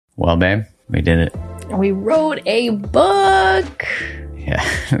Well, babe, we did it. We wrote a book. Yeah,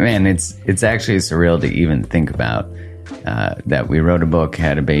 man, it's actually surreal to even think about that we wrote a book,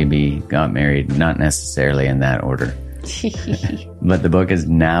 had a baby, got married, not necessarily in that order. But the book is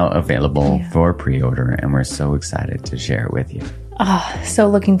now available for pre-order, and we're so excited to share it with you. Oh, so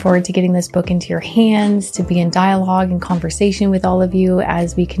looking forward to getting this book into your hands, to be in dialogue and conversation with all of you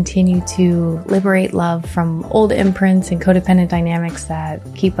as we continue to liberate love from old imprints and codependent dynamics that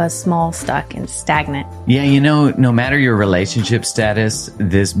keep us small, stuck, and stagnant. Yeah, no matter your relationship status,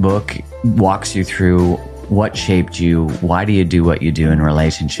 this book walks you through what shaped you, why do you do what you do in a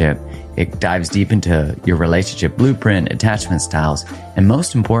relationship. It dives deep into your relationship blueprint, attachment styles, and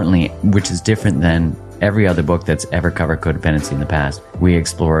most importantly, which is different than every other book that's ever covered codependency in the past, we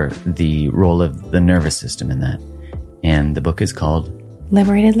explore the role of the nervous system in that. And the book is called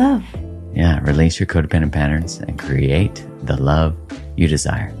Liberated Love. Yeah, release your codependent patterns and create the love you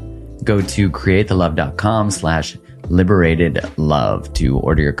desire. Go to createthelove.com/liberatedlove to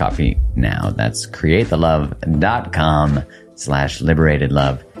order your copy now. That's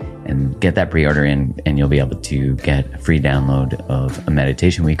createthelove.com/liberatedlove. And get that pre-order in, and you'll be able to get a free download of a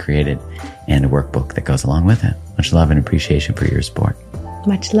meditation we created and a workbook that goes along with it. Much love and appreciation for your support.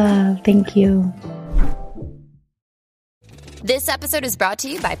 Much love. Thank you. This episode is brought to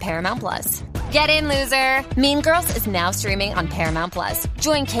you by Paramount Plus. Get in, loser! Mean Girls is now streaming on Paramount Plus.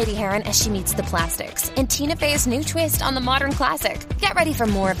 Join Katie Heron as she meets the plastics and Tina Fey's new twist on the modern classic. Get ready for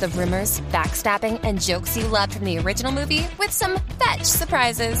more of the rumors, backstabbing, and jokes you loved from the original movie with some fetch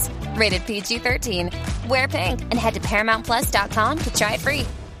surprises. Rated PG-13. Wear pink and head to ParamountPlus.com to try it free.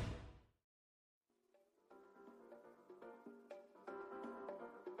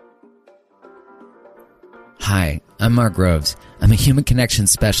 Hi, I'm Mark Groves. I'm a human connection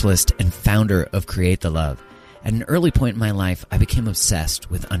specialist and founder of Create the Love. At an early point in my life, I became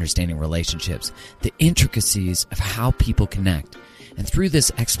obsessed with understanding relationships, the intricacies of how people connect. And through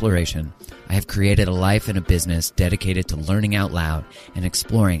this exploration, I have created a life and a business dedicated to learning out loud and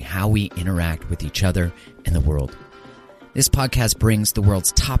exploring how we interact with each other and the world. This podcast brings the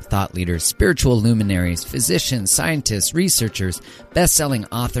world's top thought leaders, spiritual luminaries, physicians, scientists, researchers, best-selling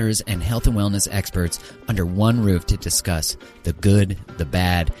authors, and health and wellness experts under one roof to discuss the good, the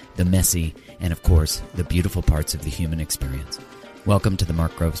bad, the messy, and of course, the beautiful parts of the human experience. Welcome to the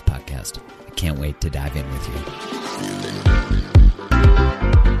Mark Groves Podcast. I can't wait to dive in with you.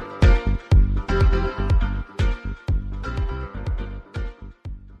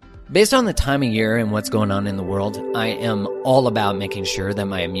 Based on the time of year and what's going on in the world, I am all about making sure that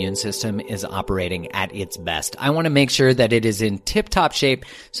my immune system is operating at its best. I want to make sure that it is in tip-top shape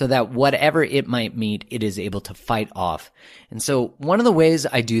so that whatever it might meet, it is able to fight off. And so one of the ways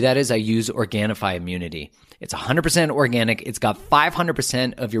I do that is I use Organifi Immunity. It's 100% organic. It's got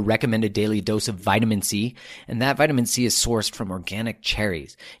 500% of your recommended daily dose of vitamin C, and that vitamin C is sourced from organic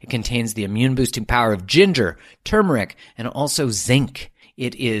cherries. It contains the immune-boosting power of ginger, turmeric, and also zinc.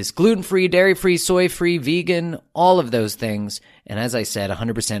 It is gluten-free, dairy-free, soy-free, vegan, all of those things. And as I said,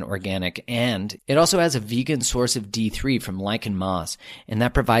 100% organic. And it also has a vegan source of D3 from lichen moss. And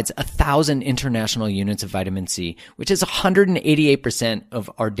that provides 1,000 international units of vitamin C, which is 188%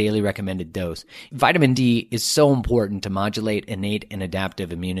 of our daily recommended dose. Vitamin D is so important to modulate innate and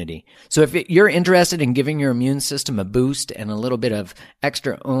adaptive immunity. So if you're interested in giving your immune system a boost and a little bit of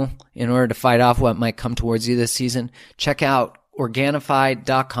extra in order to fight off what might come towards you this season, check out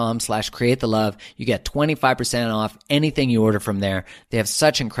Organifi.com/createthelove. You get 25% off anything you order from there. They have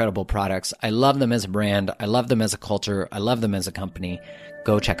such incredible products. I love them as a brand. I love them as a culture. I love them as a company.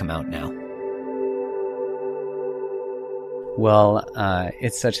 Go check them out now. Well,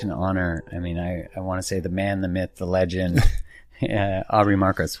 it's such an honor. I mean, I want to say the man, the myth, the legend, Aubrey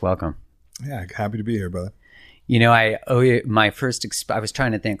Marcus, welcome. Yeah, happy to be here, brother. I owe you my first, I was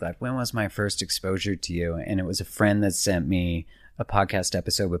trying to think, like, when was my first exposure to you? And it was a friend that sent me a podcast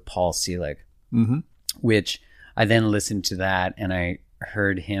episode with Paul Selig, which I then listened to that and I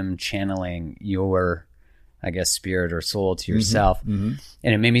heard him channeling your, I guess, spirit or soul to yourself. And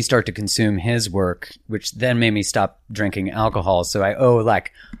it made me start to consume his work, which then made me stop drinking alcohol. So I owe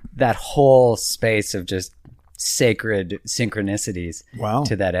like that whole space of just sacred synchronicities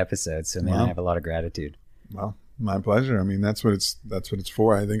to that episode. So man, I have a lot of gratitude. Well, my pleasure. I mean, that's what it's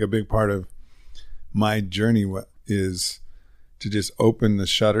for. I think a big part of my journey is to just open the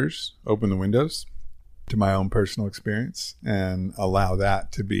shutters, open the windows to my own personal experience and allow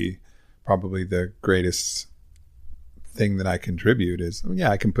that to be probably the greatest thing that I contribute is,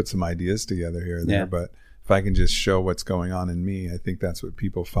 I can put some ideas together here or there, but if I can just show what's going on in me, I think that's what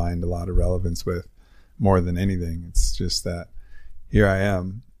people find a lot of relevance with more than anything. It's just that here I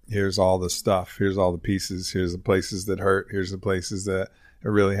am, here's all the stuff, here's all the pieces, here's the places that hurt, here's the places that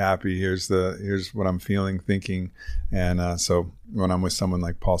are really happy, here's what I'm feeling, thinking. And so when I'm with someone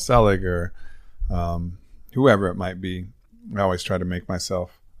like Paul Selig or whoever it might be, I always try to make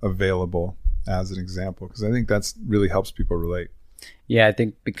myself available as an example, because I think that's really helps people relate. Yeah, I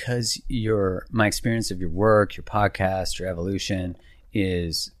think because my experience of your work, your podcast, your evolution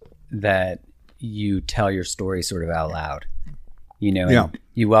is that you tell your story sort of out loud, and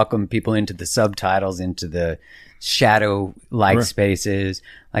you welcome people into the subtitles, into the shadow-like spaces.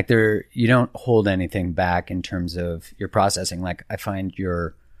 Like you don't hold anything back in terms of your processing. Like I find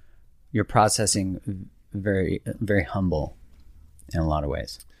your processing very, very humble in a lot of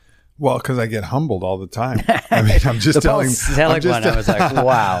ways. Well, because I get humbled all the time. I mean, I'm just telling. I was like,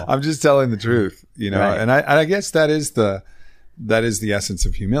 wow. I'm just telling the truth, Right. And I guess that is the essence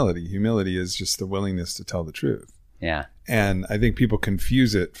of humility. Humility is just the willingness to tell the truth. Yeah. And I think people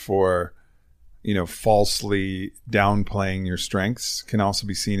confuse it for, falsely downplaying your strengths can also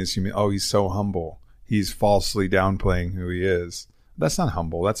be seen as humility. Oh, he's so humble. He's falsely downplaying who he is. That's not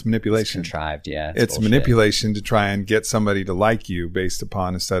humble. That's manipulation. It's contrived, yeah. It's manipulation to try and get somebody to like you based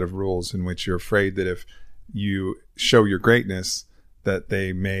upon a set of rules in which you're afraid that if you show your greatness, that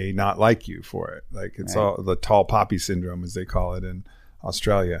they may not like you for it. Like it's all the tall poppy syndrome, as they call it in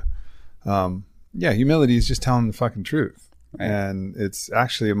Australia. Humility is just telling the fucking truth. Right. And it's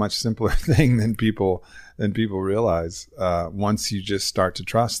actually a much simpler thing than people realize once you just start to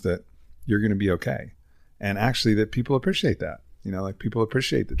trust that you're going to be okay. And actually that people appreciate that. Like people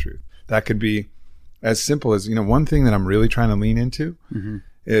appreciate the truth. That could be as simple as, one thing that I'm really trying to lean into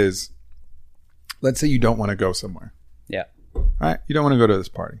is, let's say you don't want to go somewhere. Yeah. Right? You don't want to go to this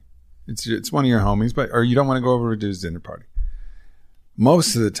party. It's one of your homies, or you don't want to go over to this dinner party.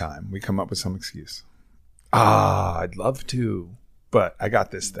 Most of the time we come up with some excuse. I'd love to, but I got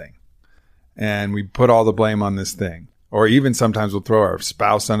this thing. And we put all the blame on this thing. Or even sometimes we'll throw our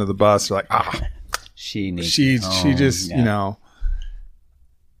spouse under the bus. We're like, she just,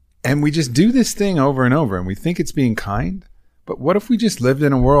 and we just do this thing over and over and we think it's being kind. But what if we just lived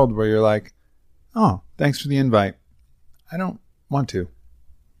in a world where you're like, oh, thanks for the invite. I don't want to.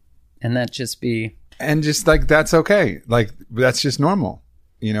 And that just be. And just like, that's okay. Like, that's just normal,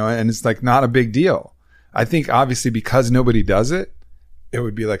 and it's like not a big deal. I think obviously because nobody does it, it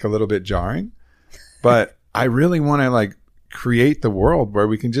would be like a little bit jarring. But I really want to like create the world where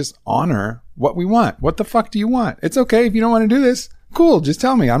we can just honor what we want. What the fuck do you want? It's okay if you don't want to do this. Cool. Just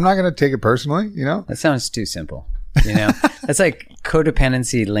tell me. I'm not going to take it personally, That sounds too simple. That's like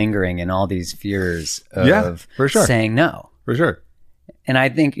codependency lingering in all these fears of for sure. saying no. For sure. And I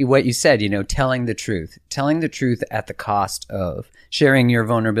think what you said, telling the truth at the cost of sharing your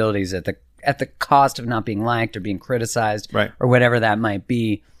vulnerabilities, at the cost of not being liked or being criticized, right, or whatever that might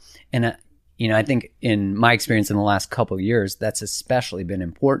be. And, I think in my experience in the last couple of years, that's especially been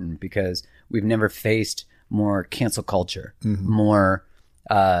important because we've never faced more cancel culture, more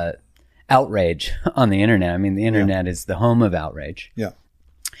outrage on the internet. I mean, the internet is the home of outrage. Yeah.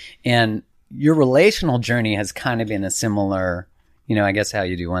 And your relational journey has kind of been a similar, I guess how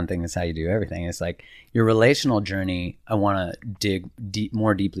you do one thing is how you do everything. It's like your relational journey I want to dig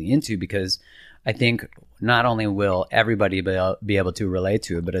more deeply into because I think not only will everybody be able to relate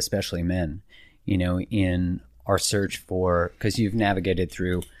to it, but especially men, in our search for, because you've navigated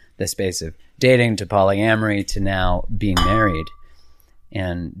through the space of dating to polyamory to now being married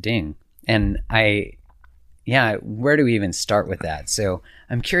and where do we even start with that? So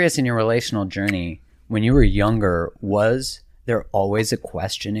I'm curious, in your relational journey, when you were younger, was there always a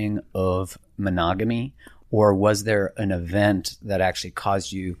questioning of monogamy, or was there an event that actually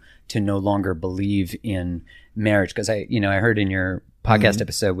caused you to no longer believe in marriage? Because I heard in your podcast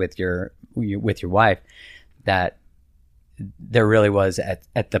episode with your wife that there really was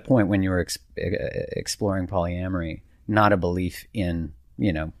at the point when you were exploring polyamory, not a belief in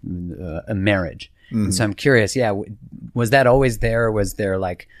a marriage. And so I'm curious, was that always there, or was there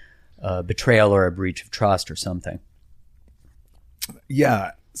like a betrayal or a breach of trust or something?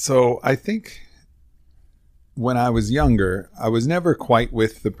 Yeah. So I think when I was younger, I was never quite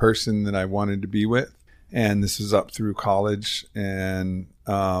with the person that I wanted to be with. And this was up through college, and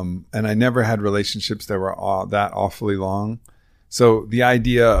I never had relationships that were that awfully long. So the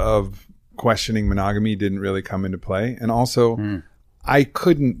idea of questioning monogamy didn't really come into play. And also I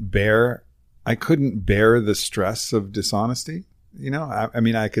couldn't bear the stress of dishonesty. I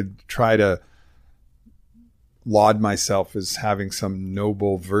mean, I could try to laud myself as having some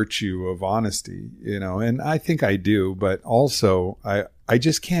noble virtue of honesty, and I think I do, but also I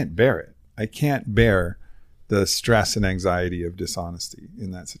just can't bear it. I can't bear the stress and anxiety of dishonesty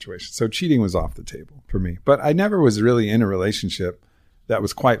in that situation. So cheating was off the table for me. But I never was really in a relationship that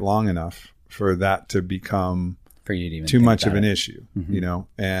was quite long enough for that to become for you to even too much of an it. issue, you know?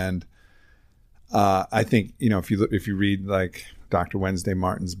 And I think, you know, if you read like Dr. Wednesday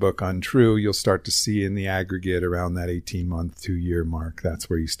Martin's book Untrue, you'll start to see in the aggregate around that 18-month, 2-year mark, that's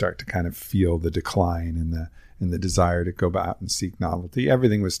where you start to kind of feel the decline and the desire to go out and seek novelty.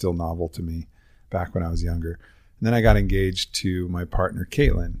 Everything was still novel to me back when I was younger. And then I got engaged to my partner,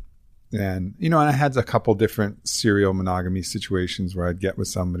 Caitlin. And, you know, and I had a couple different serial monogamy situations where I'd get with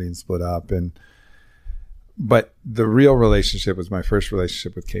somebody and split up. But the real relationship was my first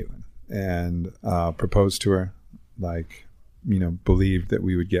relationship with Caitlin, and proposed to her, like, you know, believed that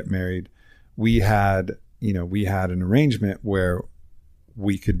we would get married. We had an arrangement where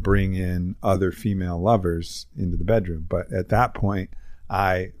we could bring in other female lovers into the bedroom. But at that point,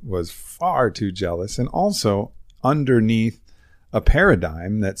 I was far too jealous, and also underneath a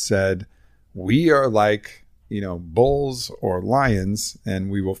paradigm that said, we are like, you know, bulls or lions, and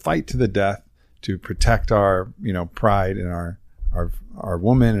we will fight to the death to protect our, you know, pride and our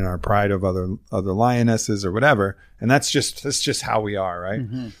woman and our pride of other lionesses or whatever. And that's just how we are, right?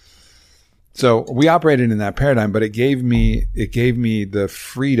 Mm-hmm. So we operated in that paradigm, but it gave me the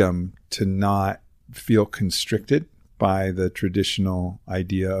freedom to not feel constricted by the traditional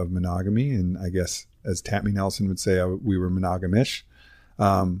idea of monogamy. And I guess, as Tammy Nelson would say, we were monogamish.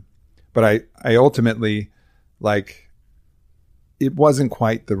 But I ultimately, like, it wasn't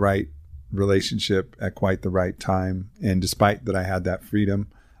quite the right relationship at quite the right time. And despite that, I had that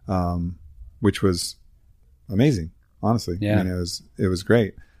freedom, which was amazing, honestly. Yeah. I mean, it was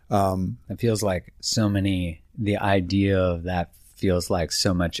great. It feels like the idea of that feels like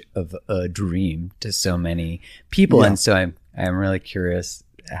so much of a dream to so many people. Yeah. And so I'm really curious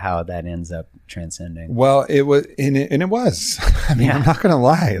how that ends up transcending. Well, it was, and it was, I mean, I'm not going to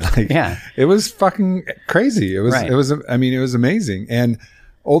lie. Like, it was fucking crazy. It was, right. It was amazing. And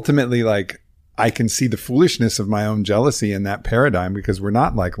ultimately, like, I can see the foolishness of my own jealousy in that paradigm, because we're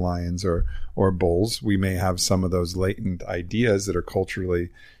not like lions or bulls. We may have some of those latent ideas that are culturally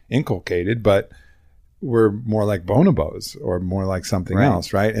inculcated, but we're more like bonobos or more like something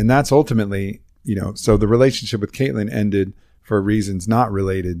else, right? And that's ultimately, you know, so the relationship with Caitlin ended for reasons not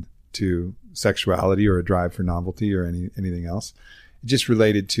related to sexuality or a drive for novelty or anything else. It just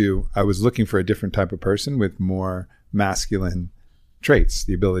related to, I was looking for a different type of person with more masculine traits,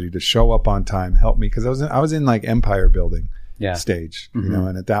 the ability to show up on time, help me, because I was in like empire building stage, you know,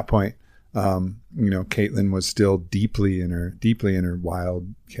 and at that point, you know, Caitlin was still deeply in her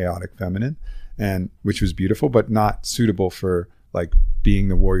wild, chaotic feminine, and which was beautiful, but not suitable for like being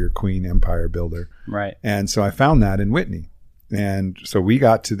the warrior queen empire builder. Right. And so I found that in Whitney. And so we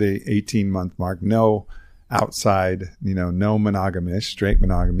got to the 18-month mark, no outside, you know, no monogamish, straight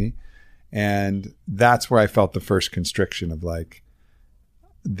monogamy. And that's where I felt the first constriction of like,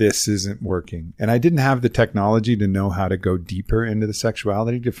 this isn't working. And I didn't have the technology to know how to go deeper into the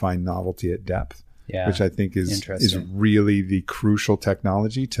sexuality to find novelty at depth, which I think is really the crucial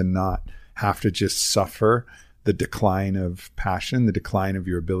technology, to not have to just suffer the decline of passion, the decline of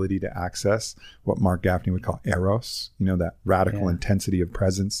your ability to access what Mark Gaffney would call eros, you know, that radical intensity of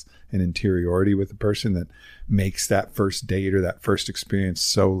presence and interiority with a person that makes that first date or that first experience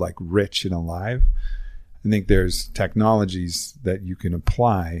so like rich and alive. I think there's technologies that you can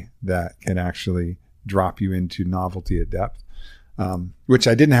apply that can actually drop you into novelty at depth, which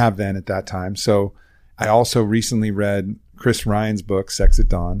I didn't have then at that time. So I also recently read Chris Ryan's book, Sex at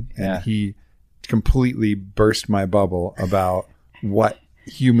Dawn, and he completely burst my bubble about what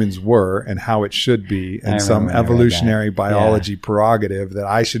humans were and how it should be, and some evolutionary biology prerogative that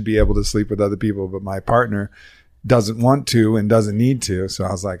I should be able to sleep with other people, but my partner doesn't want to and doesn't need to. So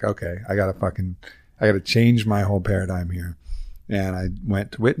I was like, okay, I got to change my whole paradigm here. And I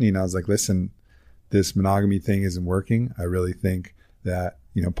went to Whitney and I was like, listen, this monogamy thing isn't working. I really think that,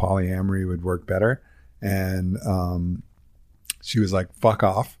 you know, polyamory would work better. And she was like, fuck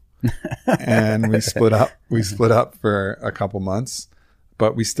off. And we split up. We split up for a couple months,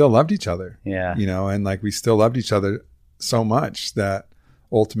 but we still loved each other. Yeah. You know, and like we still loved each other so much that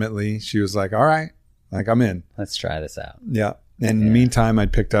ultimately she was like, all right, like I'm in. Let's try this out. Yeah. And in the meantime,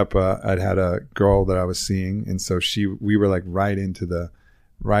 I'd picked up, I'd had a girl that I was seeing. And so we were like right into the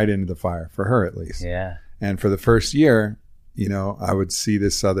fire, for her at least. Yeah. And for the first year, you know, I would see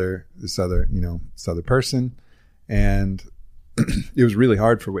this other person, and it was really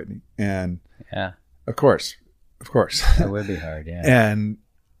hard for Whitney. And of course, it would be hard. Yeah. And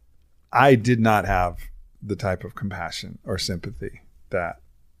I did not have the type of compassion or sympathy that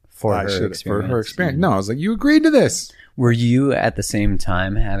for I her should experience. for her experience. No, I was like, you agreed to this. Were you at the same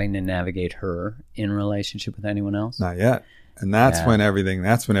time having to navigate her in relationship with anyone else? Not yet. And that's when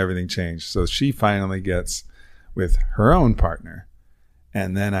everything changed. So she finally gets with her own partner.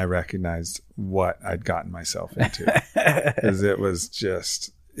 And then I recognized what I'd gotten myself into. Because it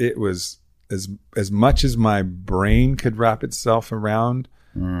was as much as my brain could wrap itself around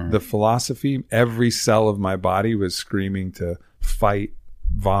the philosophy, every cell of my body was screaming to fight,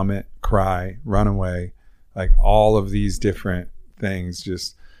 vomit, cry, run away, like all of these different things,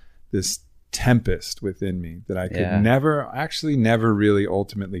 just this tempest within me that I could never really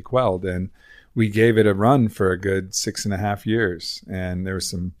ultimately quelled. And we gave it a run for a good 6.5 years. And there were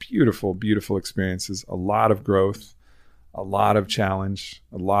some beautiful, beautiful experiences, a lot of growth, a lot of challenge,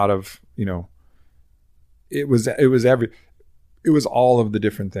 a lot of, it was all of the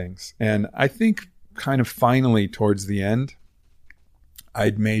different things. And I think kind of finally towards the end,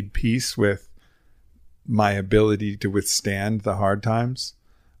 I'd made peace with my ability to withstand the hard times,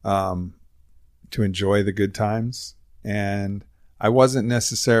 to enjoy the good times. And I wasn't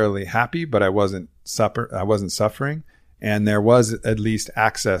necessarily happy, but I wasn't suffering. And there was at least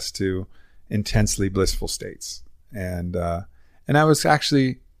access to intensely blissful states. And I was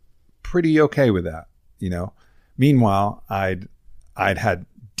actually pretty okay with that, Meanwhile, I'd had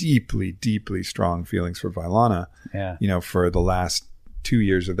deeply, deeply strong feelings for Vailana, for the last 2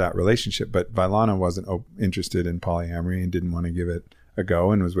 years of that relationship. But Vailana wasn't interested in polyamory and didn't want to give it a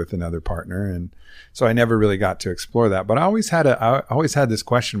go and was with another partner. And so I never really got to explore that. But I always had this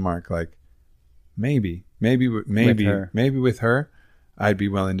question mark, like maybe with her, I'd be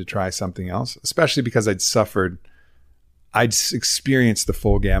willing to try something else, especially because I'd experienced the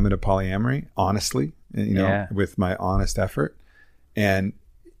full gamut of polyamory, honestly, with my honest effort. And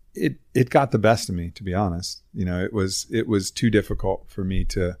it got the best of me, to be honest. It was too difficult for me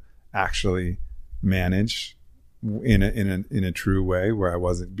to actually manage in a true way where I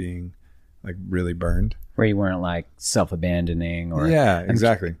wasn't being like really burned. Where you weren't like self-abandoning or... Yeah,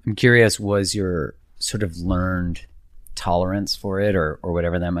 exactly. I'm curious, was your sort of learned tolerance for it or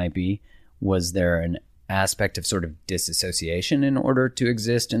whatever that might be, was there an aspect of sort of disassociation in order to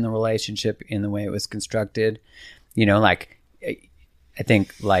exist in the relationship in the way it was constructed? Like I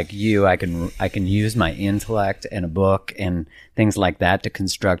think like you, I can use my intellect and a book and things like that to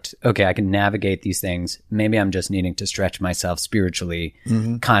construct, okay, I can navigate these things. Maybe I'm just needing to stretch myself spiritually,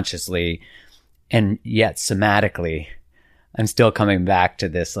 consciously, and yet somatically, I'm still coming back to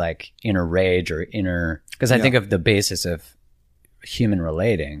this like inner rage or inner, because I think of the basis of human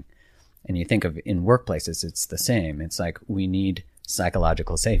relating, and you think of in workplaces, it's the same. It's like we need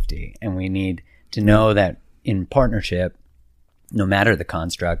psychological safety, and we need to know that in partnership, no matter the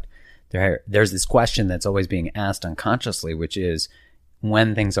construct, there's this question that's always being asked unconsciously, which is,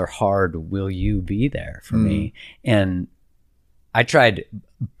 when things are hard, will you be there for me? And I tried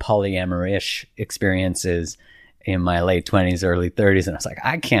polyamory-ish experiences in my late 20s, early 30s, and I was like,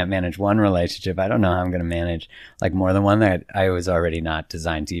 I can't manage one relationship. I don't know how I'm going to manage like more than one. That I was already not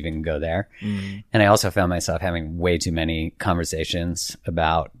designed to even go there. And I also found myself having way too many conversations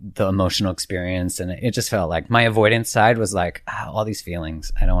about the emotional experience, and it just felt like my avoidance side was like, all these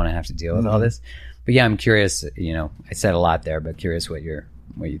feelings, I don't want to have to deal with all this. But yeah, I'm curious, I said a lot there, but curious what you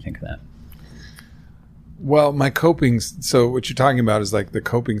think of that. Well, my coping, so what you're talking about is like the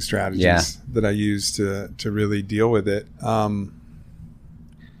coping strategies that I use to really deal with it.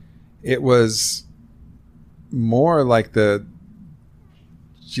 It was more like the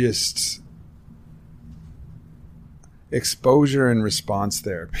just exposure and response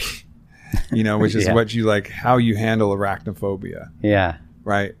therapy, which is what you like, how you handle arachnophobia. Yeah.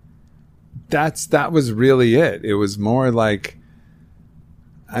 Right. That was really it. It was more like,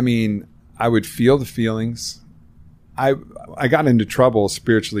 I would feel the feelings. I got into trouble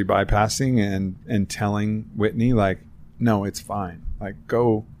spiritually bypassing and telling Whitney, like, no, it's fine. Like,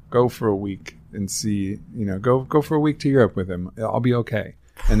 go for a week and see, go for a week to Europe with him. I'll be okay.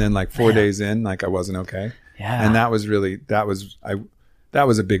 And then like 4 days in, like I wasn't okay. Yeah. And that was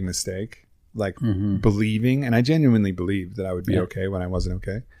a big mistake. Like believing, and I genuinely believed that I would be okay when I wasn't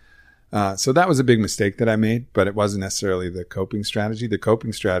okay. So that was a big mistake that I made, but it wasn't necessarily the coping strategy. The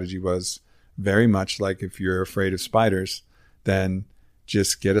coping strategy was very much like, if you're afraid of spiders, then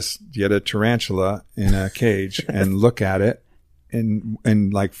just get a tarantula in a cage and look at it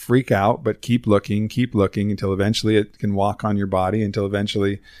and like freak out, but keep looking until eventually it can walk on your body, until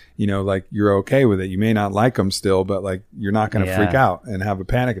eventually, like you're okay with it. You may not like them still, but like you're not going to freak out and have a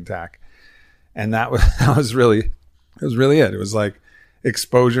panic attack. And that was really it. It was like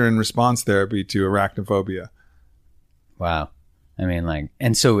exposure and response therapy to arachnophobia. Wow. I mean, like,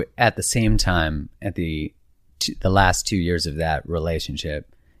 and so at the same time, at the last 2 years of that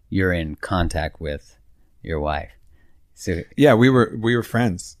relationship, you're in contact with your wife. So yeah, we were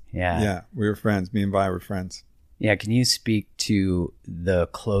friends. Yeah, we were friends. Me and Vi were friends. Yeah, can you speak to the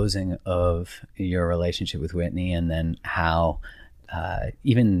closing of your relationship with Whitney, and then how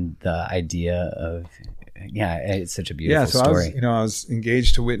even the idea of it's such a beautiful story. I was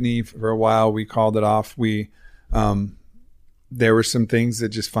engaged to Whitney for a while. We called it off. There were some things that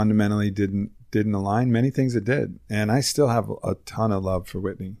just fundamentally didn't align. Many things that did, and I still have a ton of love for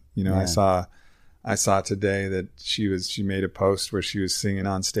Whitney. I saw today that she made a post where she was singing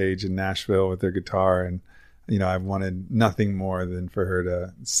on stage in Nashville with her guitar, and I wanted nothing more than for her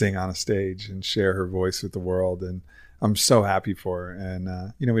to sing on a stage and share her voice with the world, and I'm so happy for her.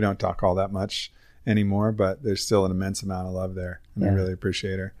 And we don't talk all that much anymore, but there's still an immense amount of love there, and I really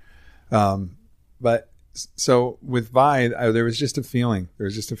appreciate her. But so with Vi, there was just a feeling. There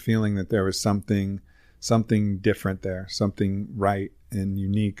was just a feeling that there was something different there, something right and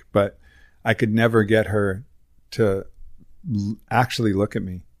unique. But I could never get her to actually look at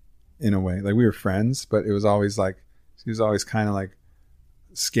me in a way. Like, we were friends, but it was always like, she was always kind of like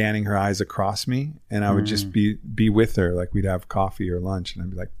scanning her eyes across me, and I would just be with her. Like, we'd have coffee or lunch, and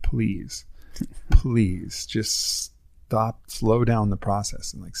I'd be like, please, just slow down the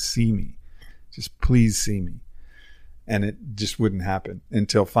process and like see me. Just please see me. And it just wouldn't happen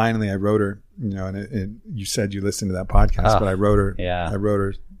until finally I wrote her, and you said you listened to that podcast, but I wrote her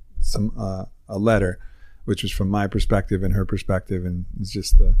some, a letter, which was from my perspective and her perspective. And it's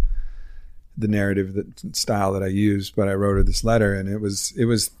just the narrative, style that I used, but I wrote her this letter, and it was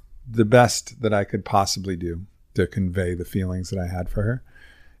the best that I could possibly do to convey the feelings that I had for her.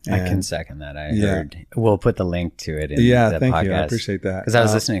 And I can second that. I heard. We'll put the link to it in the thank podcast. you. I appreciate that. Because I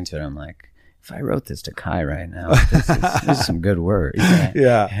was listening to it, I'm like, if I wrote this to Kai right now, this is some good words.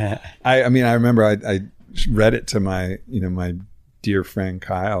 Yeah. I mean, I remember I read it to my dear friend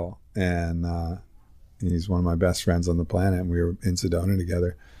Kyle, and he's one of my best friends on the planet, and we were in Sedona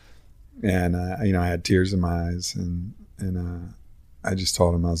together. And I had tears in my eyes, and I just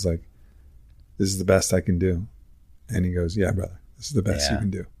told him, I was like, this is the best I can do. And he goes, yeah, brother, this is the best you can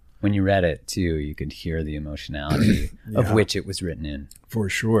do. When you read it too, you could hear the emotionality of which it was written in. For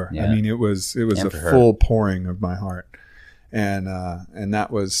sure. Yeah. I mean, it was a full pouring of my heart. And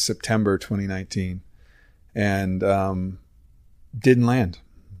that was September 2019, and didn't land.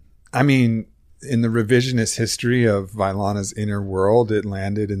 I mean, in the revisionist history of Vailana's inner world, it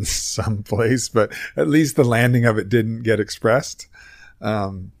landed in some place, but at least the landing of it didn't get expressed.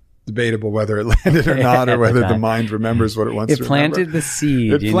 Debatable whether it landed or not, or whether the mind remembers what it wants to remember. It planted the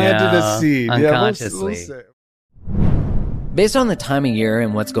seed. It planted a seed. Unconsciously. Based on the time of year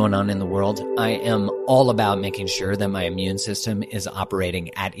and what's going on in the world, I am all about making sure that my immune system is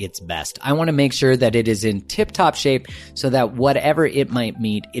operating at its best. I want to make sure that it is in tip-top shape so that whatever it might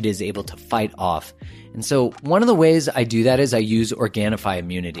meet, it is able to fight off. And so one of the ways I do that is I use Organifi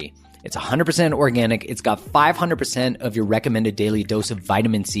Immunity. It's 100% organic. It's got 500% of your recommended daily dose of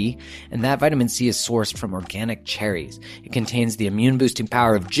vitamin C, and that vitamin C is sourced from organic cherries. It contains the immune-boosting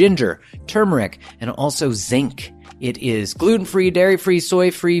power of ginger, turmeric, and also zinc. It is gluten-free, dairy-free,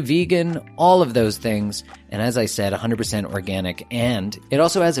 soy-free, vegan, all of those things. And as I said, 100% organic. And it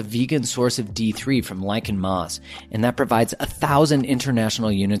also has a vegan source of D3 from lichen moss. And that provides 1,000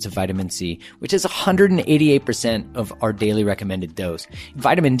 international units of vitamin C, which is 188% of our daily recommended dose.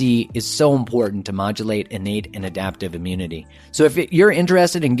 Vitamin D is so important to modulate innate and adaptive immunity. So if you're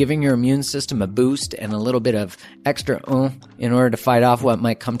interested in giving your immune system a boost and a little bit of extra in order to fight off what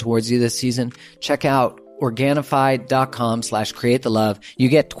might come towards you this season, check out Organifi.com/createthelove. You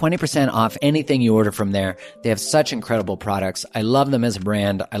get 20% off anything you order from there. They have such incredible products. I love them as a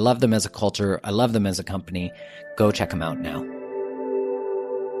brand. I love them as a culture. I love them as a company. Go check them out now.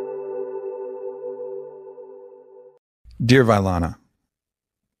 Dear Vailana,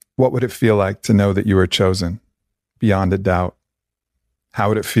 what would it feel like to know that you are chosen beyond a doubt? How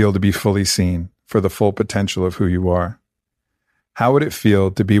would it feel to be fully seen for the full potential of who you are? How would it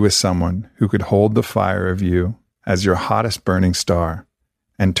feel to be with someone who could hold the fire of you as your hottest burning star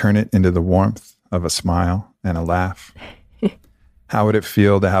and turn it into the warmth of a smile and a laugh? How would it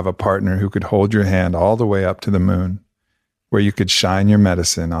feel to have a partner who could hold your hand all the way up to the moon, where you could shine your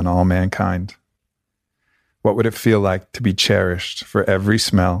medicine on all mankind? What would it feel like to be cherished for every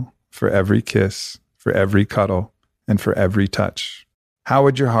smell, for every kiss, for every cuddle, and for every touch? How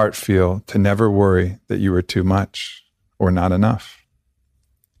would your heart feel to never worry that you were too much or not enough?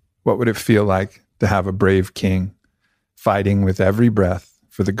 What would it feel like to have a brave king fighting with every breath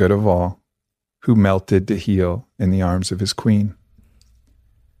for the good of all, who melted to heal in the arms of his queen?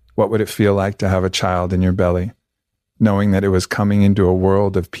 What would it feel like to have a child in your belly, knowing that it was coming into a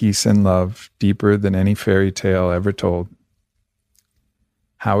world of peace and love deeper than any fairy tale ever told?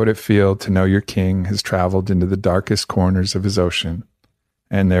 How would it feel to know your king has traveled into the darkest corners of his ocean,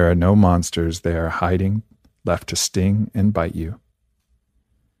 and there are no monsters they are hiding left to sting and bite you?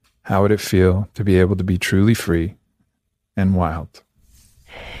 How would it feel to be able to be truly free and wild?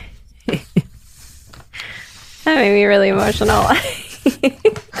 That made me really emotional.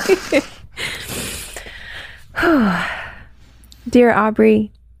 Dear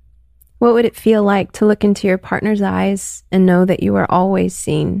Aubrey, what would it feel like to look into your partner's eyes and know that you are always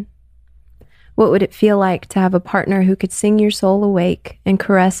seen? What would it feel like to have a partner who could sing your soul awake and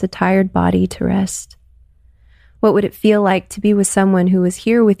caress a tired body to rest? What would it feel like to be with someone who is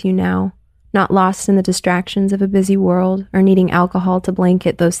here with you now, not lost in the distractions of a busy world or needing alcohol to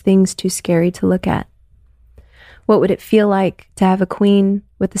blanket those things too scary to look at? What would it feel like to have a queen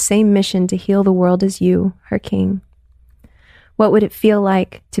with the same mission to heal the world as you, her king? What would it feel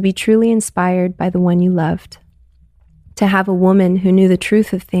like to be truly inspired by the one you loved? To have a woman who knew the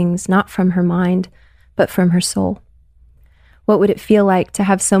truth of things not from her mind, but from her soul? What would it feel like to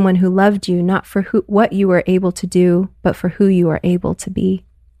have someone who loved you not for what you were able to do, but for who you are able to be?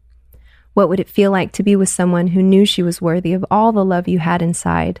 What would it feel like to be with someone who knew she was worthy of all the love you had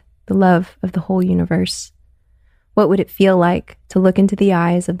inside, the love of the whole universe? What would it feel like to look into the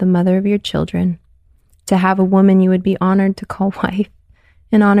eyes of the mother of your children, to have a woman you would be honored to call wife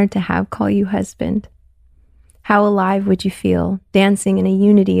and honored to have call you husband? How alive would you feel, dancing in a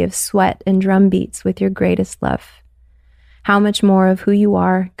unity of sweat and drum beats with your greatest love? How much more of who you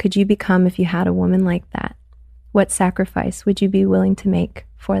are could you become if you had a woman like that? What sacrifice would you be willing to make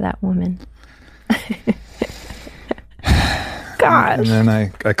for that woman? Gosh. And then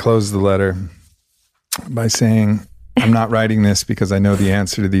I closed the letter by saying, I'm not writing this because I know the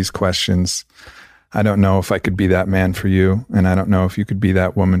answer to these questions. I don't know if I could be that man for you, and I don't know if you could be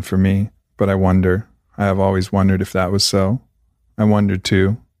that woman for me, but I wonder. I have always wondered if that was so. I wonder,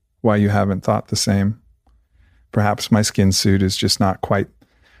 too, why you haven't thought the same. Perhaps my skin suit is just not quite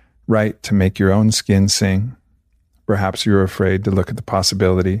right to make your own skin sing. Perhaps you're afraid to look at the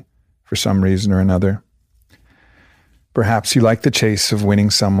possibility for some reason or another. Perhaps you like the chase of winning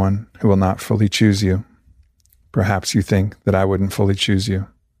someone who will not fully choose you. Perhaps you think that I wouldn't fully choose you.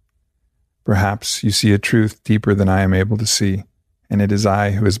 Perhaps you see a truth deeper than I am able to see, and it is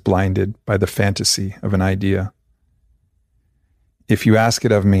I who is blinded by the fantasy of an idea. If you ask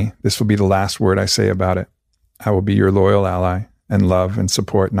it of me, this will be the last word I say about it. I will be your loyal ally and love and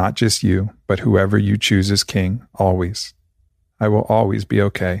support not just you, but whoever you choose as king, always. I will always be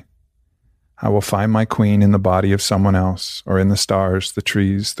okay. I will find my queen in the body of someone else, or in the stars, the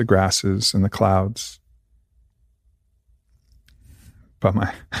trees, the grasses, and the clouds. But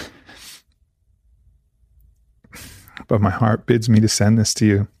my heart bids me to send this to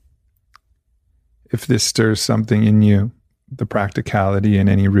you. If this stirs something in you, the practicality in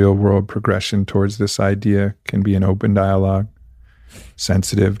any real-world progression towards this idea can be an open dialogue,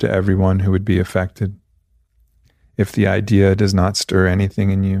 sensitive to everyone who would be affected. If the idea does not stir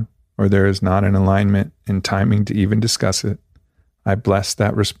anything in you, or there is not an alignment in timing to even discuss it, I bless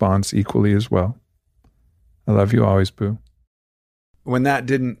that response equally as well. I love you always, Boo. When that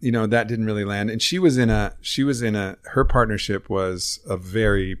didn't really land, and her partnership was a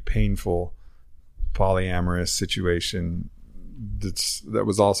very painful polyamorous situation. That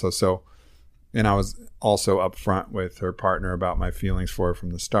was also so, and I was also upfront with her partner about my feelings for her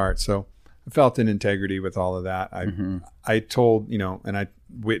from the start. So I felt an integrity with all of that. I told,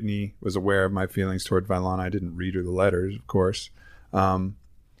 Whitney was aware of my feelings toward Vylana. I didn't read her the letters, of course.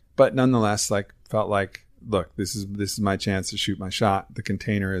 But nonetheless, felt like, look, this is my chance to shoot my shot. The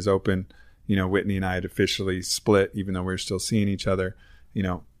container is open. Whitney and I had officially split, even though we were still seeing each other.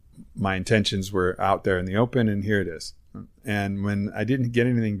 My intentions were out there in the open, and here it is. And when I didn't get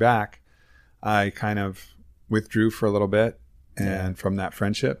anything back, I kind of withdrew for a little bit and from that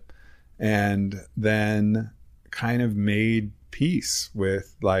friendship, and then kind of made peace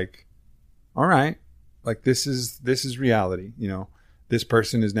with all right, this is reality. This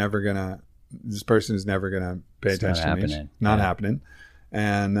person is never gonna pay attention to me. Not happening.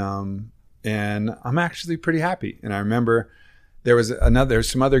 And I'm actually pretty happy. And I remember there's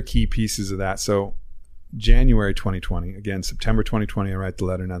some other key pieces of that. So January 2020, again, September 2020, I write the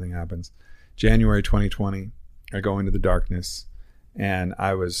letter, nothing happens. January 2020, I go into the darkness, and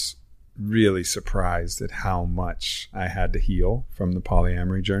I was really surprised at how much I had to heal from the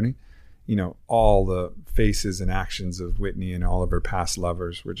polyamory journey. All the faces and actions of Whitney and all of her past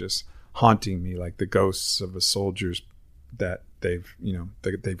lovers were just haunting me like the ghosts of the soldiers that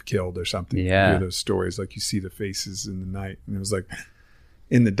they've killed or something. Yeah. You hear those stories, like you see the faces in the night, and it was like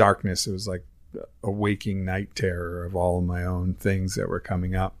in the darkness, it was like a waking night terror of all of my own things that were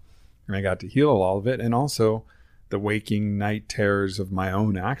coming up. And I got to heal all of it. And also the waking night terrors of my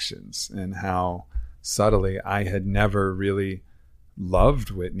own actions and how subtly I had never really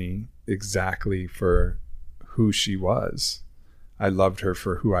loved Whitney exactly for who she was. I loved her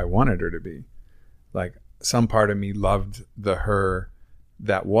for who I wanted her to be. Like some part of me loved the her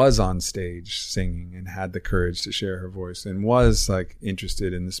that was on stage singing and had the courage to share her voice and was like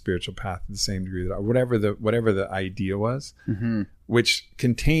interested in the spiritual path to the same degree that whatever the idea was, which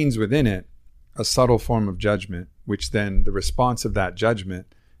contains within it a subtle form of judgment, which then the response of that judgment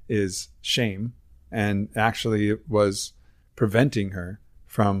is shame. And actually it was preventing her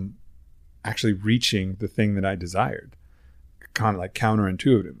from actually reaching the thing that I desired, kind of like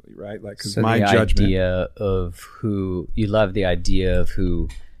counterintuitively, right? Like, because my judgment, idea of who you love, the idea of who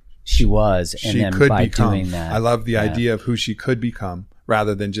she was, and then by doing that, I love the idea of who she could become,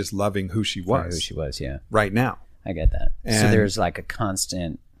 rather than just loving who she was. Who she was, yeah. Right now, I get that. And so there's like a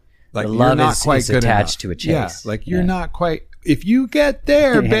constant, like the you're love not is, quite is good attached enough. to a chase. Yeah, like you're not quite. If you get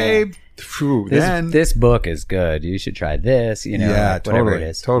there, babe, phew, then this book is good. You should try this. You know, yeah, like whatever totally, it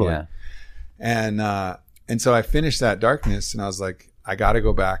is. totally. Yeah. And so I finished that darkness, and I was like, I got to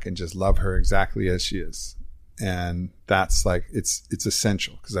go back and just love her exactly as she is. And that's like, it's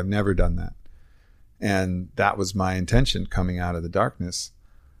essential, because I've never done that. And that was my intention coming out of the darkness.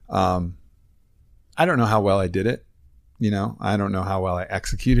 I don't know how well I did it. I don't know how well I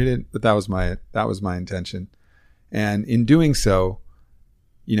executed it, but that was my intention. And in doing so,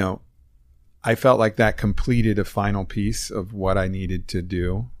 I felt like that completed a final piece of what I needed to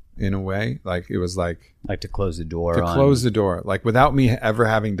do. In a way, like it was like to close the door. Close the door. Like without me ever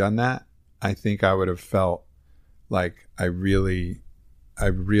having done that, I think I would have felt like I really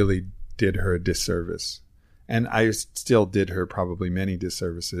did her a disservice. And I still did her probably many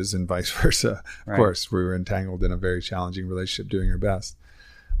disservices, and vice versa. Of course, we were entangled in a very challenging relationship, doing her best.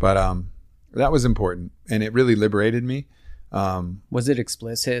 But that was important, and it really liberated me. Was it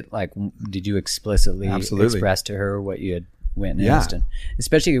explicit? Like, did you explicitly express to her what you had witnessed? And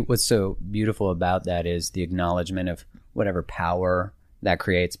especially what's so beautiful about that is the acknowledgement of whatever power that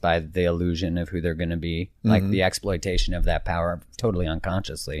creates by the illusion of who they're going to be, like the exploitation of that power totally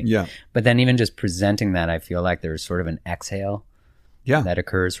unconsciously. Yeah. But then even just presenting that, I feel like there's sort of an exhale that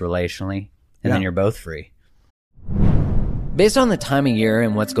occurs relationally, and then you're both free. Based on the time of year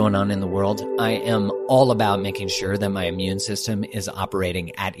and what's going on in the world, I am all about making sure that my immune system is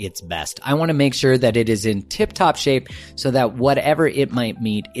operating at its best. I want to make sure that it is in tip-top shape so that whatever it might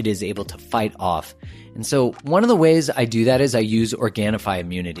meet, it is able to fight off. And so one of the ways I do that is I use Organifi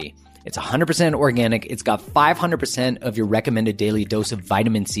Immunity. It's 100% organic. It's got 500% of your recommended daily dose of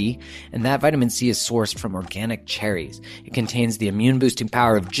vitamin C, and that vitamin C is sourced from organic cherries. It contains the immune-boosting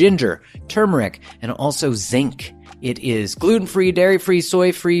power of ginger, turmeric, and also zinc. It is gluten-free, dairy-free,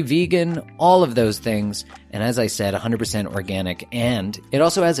 soy-free, vegan, all of those things. And as I said, 100% organic. And it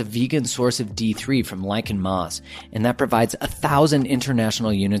also has a vegan source of D3 from lichen moss. And that provides 1,000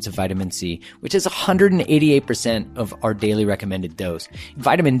 international units of vitamin C, which is 188% of our daily recommended dose.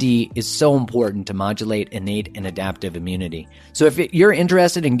 Vitamin D is so important to modulate innate and adaptive immunity. So if you're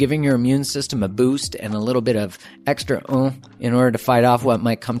interested in giving your immune system a boost and a little bit of extra in order to fight off what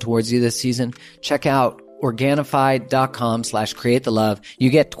might come towards you this season, check out Organifi.com/createthelove.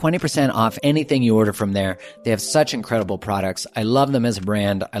 You get 20% off anything you order from there. They have such incredible products. I love them as a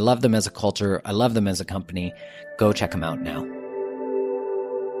brand. I love them as a culture. I love them as a company. Go check them out now.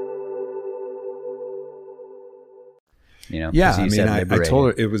 I told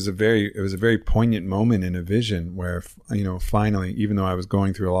her it was a very poignant moment in a vision where, finally, even though I was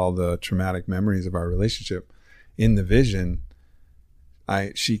going through all the traumatic memories of our relationship, in the vision,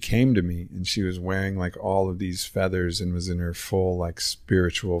 she came to me, and she was wearing like all of these feathers and was in her full like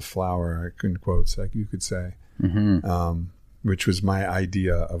spiritual flower, in quotes, like you could say, which was my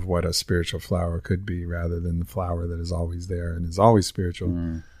idea of what a spiritual flower could be, rather than the flower that is always there and is always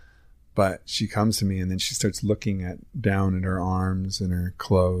spiritual. But she comes to me, and then she starts looking down at her arms and her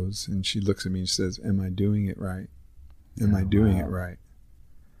clothes, and she looks at me and she says, "Am I doing it right? Am I doing it right?"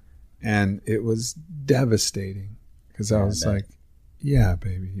 And it was devastating, because I was like, "Yeah,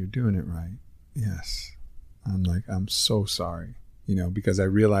 baby, you're doing it right. Yes." I'm like, "I'm so sorry," because I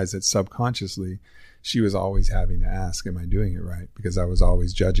realized that subconsciously she was always having to ask, "Am I doing it right?" Because I was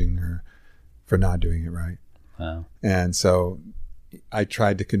always judging her for not doing it right. Wow. And so I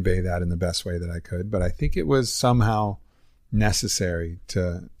tried to convey that in the best way that I could, but I think it was somehow necessary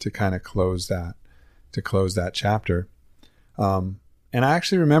to kind of close that chapter. And I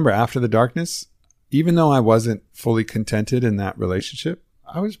actually remember after the darkness, even though I wasn't fully contented in that relationship,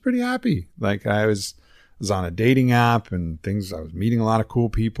 I was pretty happy. Like I was on a dating app and things. I was meeting a lot of cool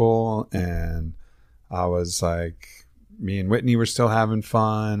people, and I was like, me and Whitney were still having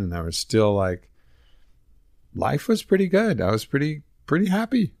fun, and I was still like, life was pretty good. I was pretty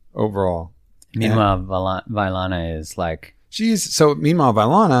happy overall. Meanwhile, Vailana is like, meanwhile,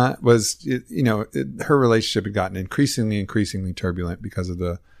 Vailana was, her relationship had gotten increasingly turbulent because of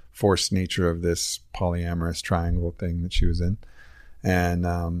the forced nature of this polyamorous triangle thing that she was in. And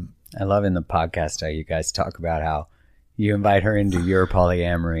I love in the podcast how you guys talk about how you invite her into your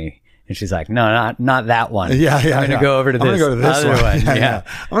polyamory, and she's like, no, not that one. Yeah. I'm going to go over to this, other one. Yeah.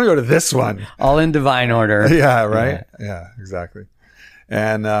 I'm going to go to this one. All in divine order. Yeah, right? Yeah, exactly.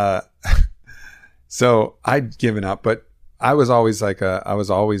 And so I'd given up, but I was always I was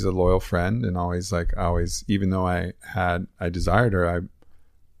always a loyal friend, and always, even though I desired her,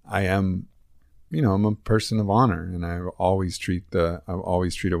 I am, I'm a person of honor, and I always treat a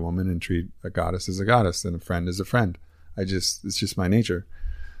woman and treat a goddess as a goddess and a friend as a friend. It's just my nature.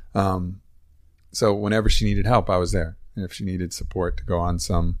 So whenever she needed help, I was there. And if she needed support to go on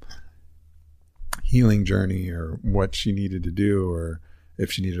some healing journey, or what she needed to do, or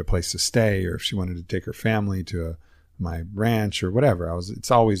if she needed a place to stay, or if she wanted to take her family to my ranch or whatever,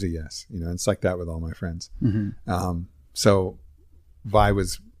 it's always a yes. It's like that with all my friends. Mm-hmm. So Vi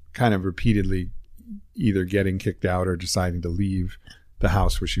was kind of repeatedly either getting kicked out or deciding to leave the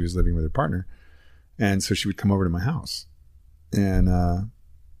house where she was living with her partner. And so she would come over to my house, and,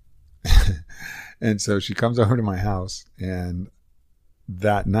 and so she comes over to my house, and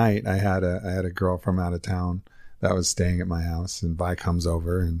that night I had a girl from out of town that was staying at my house, and Vi comes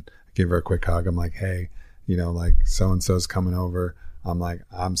over, and I give her a quick hug. I'm like, hey, so-and-so's coming over. I'm like,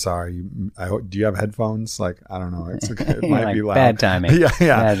 I'm sorry. Do you have headphones? Like, I don't know. It might like be loud. Bad timing. Yeah.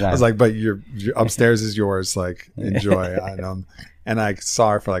 Bad timing. I was like, but your upstairs is yours. Like, enjoy. And I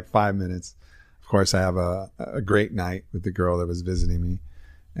saw her for like 5 minutes. Of course, I have a great night with the girl that was visiting me.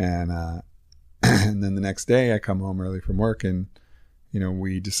 And, and then the next day I come home early from work, and,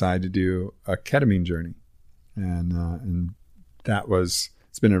 we decide to do a ketamine journey. And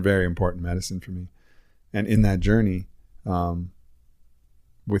it's been a very important medicine for me. And in that journey,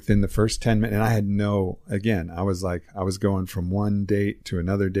 within the first 10 minutes, and I was going from one date to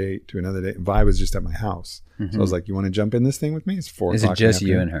another date to another date. And Vi was just at my house. Mm-hmm. So I was like, you want to jump in this thing with me? It's 4 o'clock. Is it just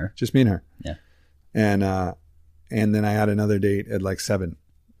you and her? Just me and her. Yeah. And then I had another date at like 7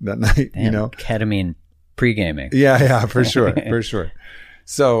 that night. Damn, ketamine pre-gaming. Yeah, for sure. For sure.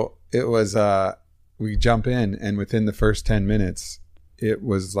 So it was, we jump in, and within the first 10 minutes, it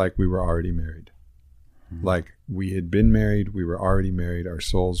was like we were already married. Mm-hmm. Like we had been married, we were already married, our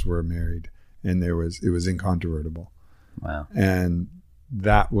souls were married, and it was incontrovertible. Wow. And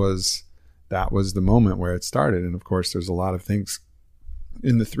that was the moment where it started. And of course, there's a lot of things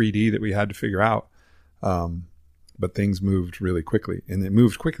in the 3D that we had to figure out. But things moved really quickly, and it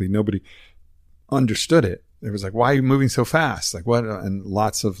moved quickly. Nobody understood it. It was like, why are you moving so fast? Like what? And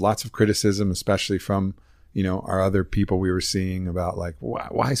lots of criticism, especially from, our other people we were seeing about like,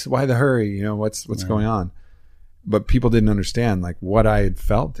 why the hurry? What's going on? But people didn't understand like what I had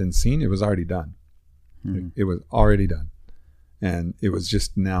felt and seen. It was already done. Mm-hmm. It was already done. And it was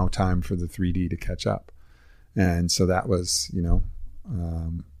just now time for the 3D to catch up. And so that was,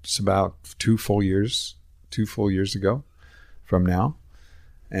 it's about 2 full years ago from now.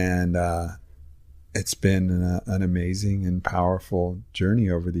 And, it's been an amazing and powerful journey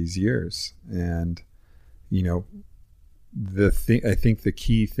over these years. And, I think the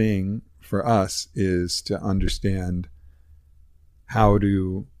key thing for us is to understand how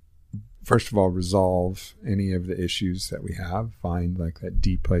to, first of all, resolve any of the issues that we have, find like that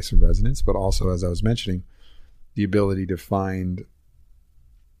deep place of resonance, but also, as I was mentioning, the ability to find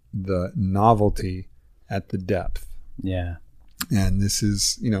the novelty at the depth. Yeah. And this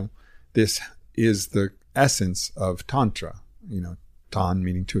is, this is the essence of Tantra, Tan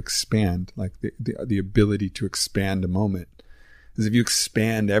meaning to expand, like the ability to expand a moment. Because if you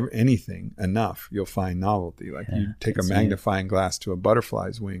expand anything enough, you'll find novelty. Like you take a magnifying glass to a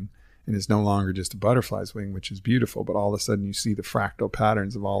butterfly's wing, and it's no longer just a butterfly's wing, which is beautiful, but all of a sudden you see the fractal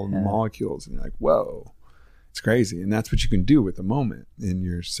patterns of all of the molecules, and you're like, whoa, it's crazy. And that's what you can do with a moment in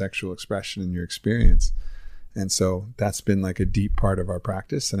your sexual expression and your experience. And so that's been like a deep part of our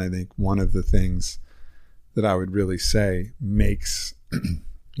practice. And I think one of the things that I would really say makes,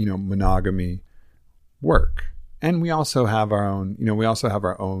 monogamy work. And we also have our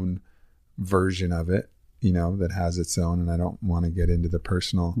own, version of it. that has its own, and I don't want to get into the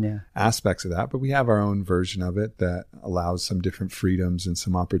personal aspects of that, but we have our own version of it that allows some different freedoms and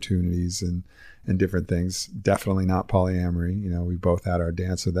some opportunities and different things. Definitely not polyamory. We both had our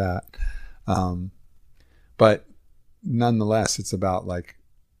dance of that. But nonetheless, it's about like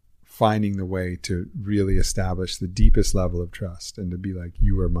finding the way to really establish the deepest level of trust and to be like,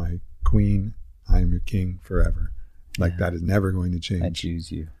 you are my queen, I am your king forever. Like that is never going to change. I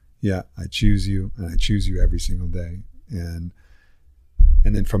choose you. Yeah, I choose you, and I choose you every single day. And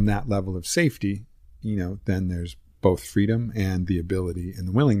then from that level of safety, then there's both freedom and the ability and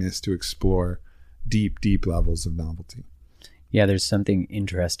the willingness to explore deep, deep levels of novelty. Yeah, there's something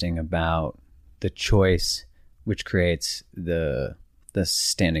interesting about the choice, which creates the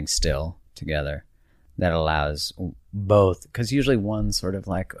standing still together, that allows both, because usually one's sort of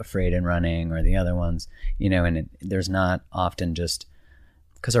like afraid and running, or the other one's, and there's not often just,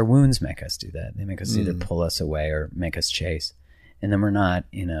 because our wounds make us do that. They make us either pull us away or make us chase. And then we're not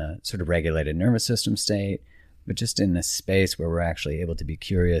in a sort of regulated nervous system state, but just in a space where we're actually able to be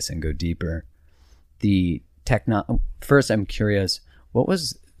curious and go deeper. First, I'm curious, what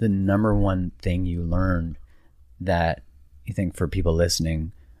was the number one thing you learned that you think for people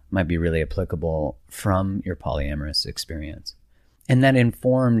listening might be really applicable from your polyamorous experience, and that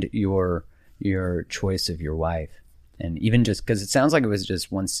informed your choice of your wife? And even just because it sounds like it was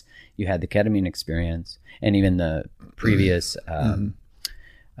just once you had the ketamine experience and even the previous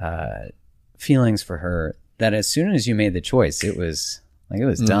feelings for her, that as soon as you made the choice, it was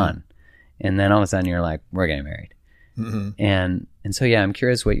done. And then all of a sudden you're like, we're getting married. And so, yeah, I'm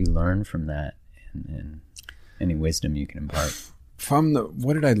curious what you learned from that and any wisdom you can impart.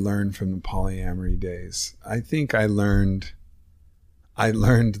 What did I learn from the polyamory days? I think I learned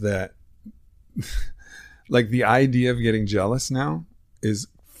that like the idea of getting jealous now is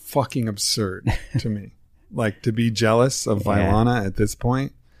fucking absurd to me. Like to be jealous of Vailana at this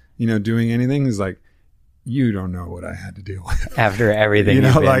point, doing anything is like, you don't know what I had to deal with. After everything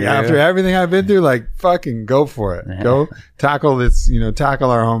after everything I've been through, like fucking go for it. Go tackle this,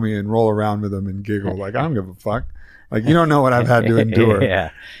 tackle our homie and roll around with him and giggle. Like, I don't give a fuck. Like, you don't know what I've had to endure.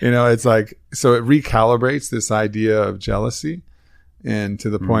 It's like, so it recalibrates this idea of jealousy, and to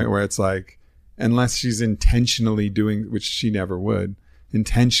the point where it's like, unless she's intentionally doing, which she never would,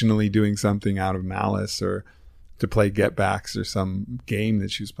 intentionally doing something out of malice or to play get backs or some game that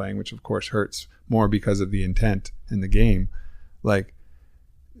she's playing, which of course hurts more because of the intent in the game. Like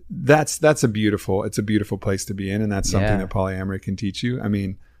it's a beautiful place to be in. And that's something that polyamory can teach you. I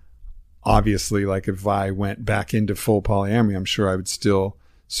mean, obviously, like if I went back into full polyamory, I'm sure I would still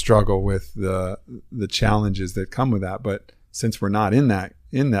struggle with the challenges that come with that. But since we're not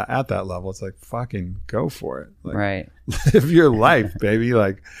at that level, it's like, fucking go for it. Like, right. Live your life, baby.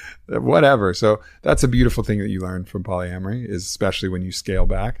 Like whatever. So that's a beautiful thing that you learn from polyamory, is especially when you scale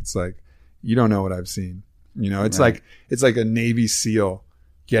back. It's like, you don't know what I've seen. It's like a Navy SEAL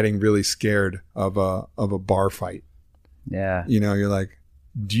getting really scared of a bar fight. Yeah. You're like,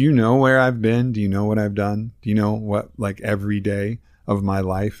 do you know where I've been? Do you know what I've done? Do you know what like every day of my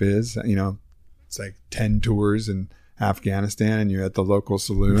life is? It's like 10 tours in Afghanistan, and you're at the local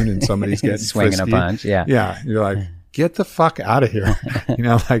saloon and somebody's getting swinging frisky. a punch. Yeah. You're like, get the fuck out of here.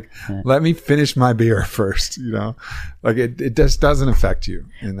 Let me finish my beer first. Like it just doesn't affect you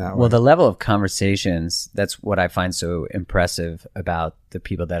in that way. Well, the level of conversations, that's what I find so impressive about the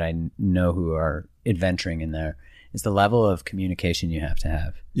people that I know who are adventuring in there, is the level of communication you have to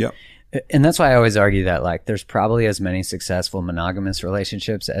have. Yep. And that's why I always argue that like there's probably as many successful monogamous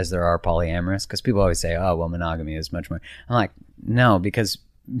relationships as there are polyamorous, because people always say, oh, well, monogamy is much more. I'm like, no, because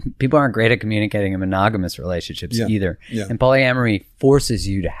people aren't great at communicating in monogamous relationships either. Yeah. And polyamory forces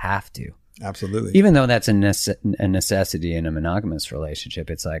you to have to. Absolutely. Even though that's a necessity in a monogamous relationship,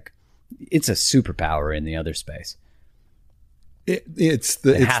 it's like, it's a superpower in the other space. It's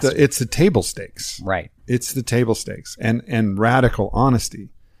the table stakes. Right. It's the table stakes. And radical honesty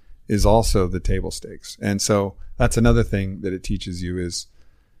is also the table stakes. And so that's another thing that it teaches you, is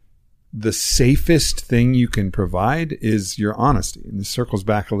the safest thing you can provide is your honesty. And this circles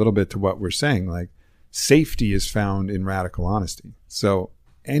back a little bit to what we're saying. Like, safety is found in radical honesty. So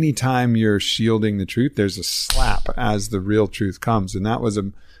anytime you're shielding the truth, there's a slap as the real truth comes. And that was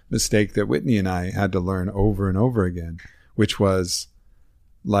a mistake that Whitney and I had to learn over and over again, which was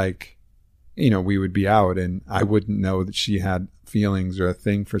like, we would be out and I wouldn't know that she had feelings or a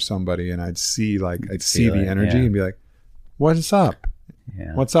thing for somebody. And I'd see the energy and be like, what's up?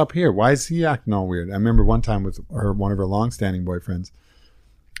 Yeah. What's up here? Why is he acting all weird? I remember one time with one of her longstanding boyfriends,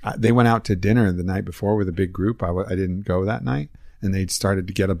 they went out to dinner the night before with a big group. I didn't go that night, and they'd started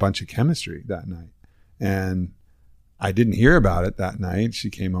to get a bunch of chemistry that night. And I didn't hear about it that night. She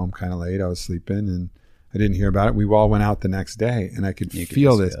came home kind of late. I was sleeping and I didn't hear about it. We all went out the next day and I could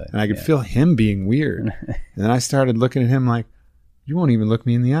feel this. And I could feel him being weird. And then I started looking at him like, you won't even look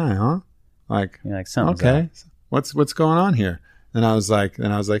me in the eye, huh? Like, you're like, something's okay, up. what's going on here? And I was like,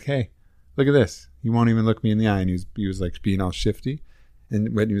 hey, look at this. He won't even look me in the eye. And he was like being all shifty.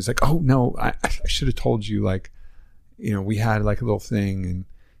 And when he was like, oh no, I should have told you, like, you know, we had like a little thing and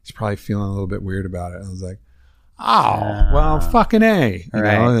he's probably feeling a little bit weird about it. I was like, oh, well, fucking A. You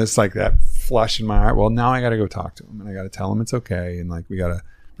know, and it's like that flush in my heart. Well, now I got to go talk to him and I got to tell him it's okay. And like, we got to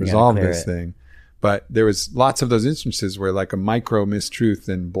resolve this thing. But there was lots of those instances where like a micro mistruth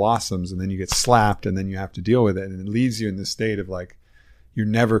then blossoms and then you get slapped and then you have to deal with it. And it leaves you in this state of like, you're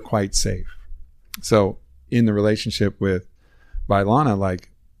never quite safe. So in the relationship with Bailana, like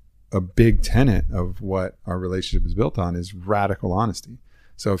a big tenet of what our relationship is built on is radical honesty.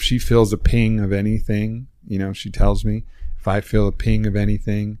 So if she feels a ping of anything, you know, she tells me. If I feel a ping of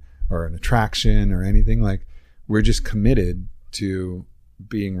anything or an attraction or anything, like we're just committed to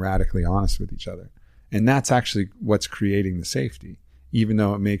being radically honest with each other. And that's actually what's creating the safety, even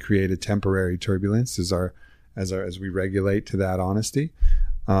though it may create a temporary turbulence as we regulate to that honesty.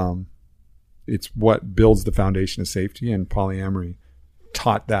 It's what builds the foundation of safety, and polyamory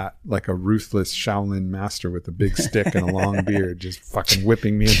taught that like a ruthless Shaolin master with a big stick and a long beard, just fucking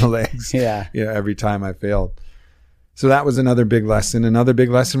whipping me in the legs. Yeah, every time I failed. So that was another big lesson. Another big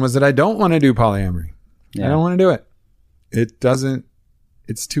lesson was that I don't want to do polyamory. I don't want to do it.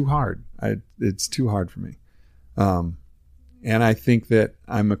 It's too hard. It's too hard for me. And I think that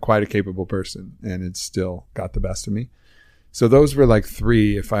I'm quite a capable person and it's still got the best of me. So those were like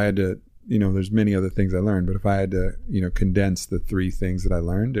three. If I had to, you know, there's many other things I learned, but if I had to, you know, condense the three things that I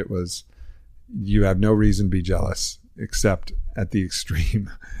learned, it was you have no reason to be jealous except at the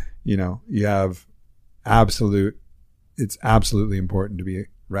extreme. You know, you have it's absolutely important to be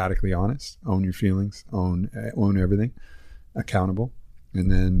radically honest, own your feelings, own everything, accountable.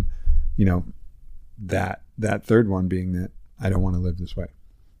 And then, you know, that third one being that I don't want to live this way.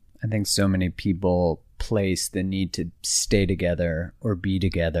 I think so many people place the need to stay together or be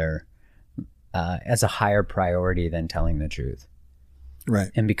together as a higher priority than telling the truth.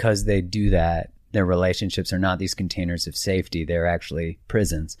 Right. And because they do that, their relationships are not these containers of safety. They're actually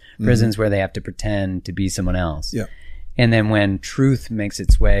prisons where they have to pretend to be someone else. Yeah. And then when truth makes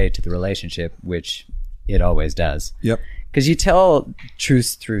its way to the relationship, which it always does. Yep. Because you tell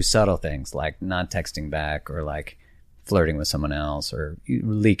truths through subtle things like not texting back or like flirting with someone else or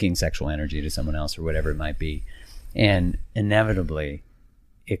leaking sexual energy to someone else or whatever it might be. And inevitably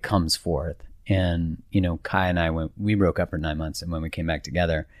it comes forth. And, you know, Kai and I, when we broke up for 9 months and when we came back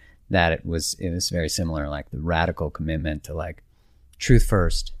together, that it was very similar, like the radical commitment to like truth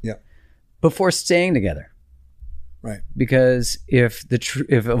first. Yeah. Before staying together. Right. Because if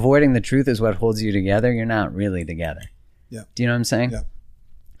avoiding the truth is what holds you together, you're not really together. Yeah. Do you know what I'm saying? Yeah.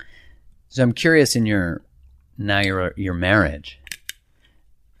 So I'm curious in your marriage,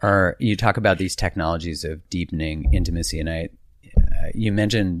 or you talk about these technologies of deepening intimacy, and you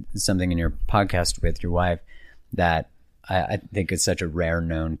mentioned something in your podcast with your wife that I think is such a rare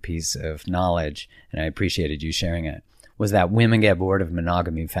known piece of knowledge, and I appreciated you sharing it, was that women get bored of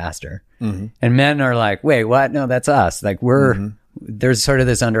monogamy faster. Mm-hmm. And men are like, wait, what? No, that's us. Like there's sort of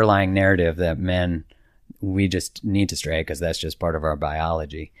this underlying narrative that men, we just need to stray because that's just part of our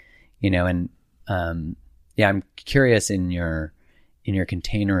biology, you know. And I'm curious in your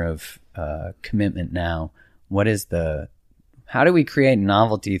container of commitment now, how do we create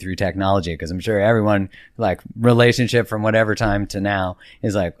novelty through technology? Because I'm sure everyone, like, relationship from whatever time to now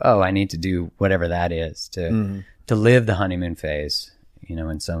is like, oh, I need to do whatever that is to live the honeymoon phase, you know,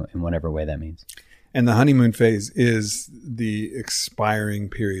 in whatever way that means. And the honeymoon phase is the expiring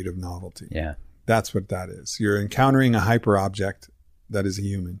period of novelty. Yeah. That's what that is. You're encountering a hyperobject that is a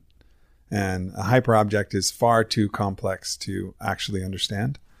human. And a hyperobject is far too complex to actually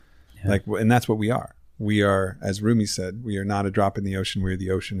understand. Yeah. And that's what we are. We are, as Rumi said, we are not a drop in the ocean. We're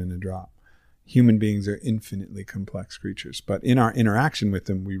the ocean in a drop. Human beings are infinitely complex creatures. But in our interaction with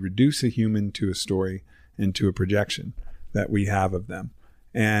them, we reduce a human to a story and to a projection that we have of them.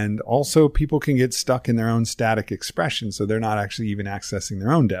 And also people can get stuck in their own static expression. So they're not actually even accessing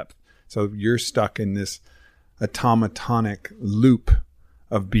their own depth. So you're stuck in this automatonic loop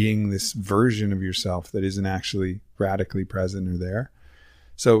of being this version of yourself that isn't actually radically present or there.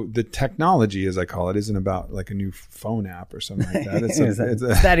 So the technology, as I call it, isn't about like a new phone app or something like that.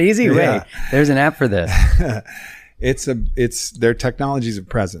 It's that easy? Yeah. Wait, there's an app for this. They're technologies of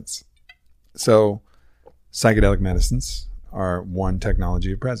presence. So psychedelic medicines are one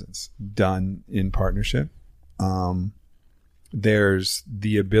technology of presence done in partnership. There's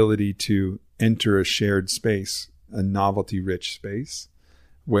the ability to enter a shared space, a novelty-rich space,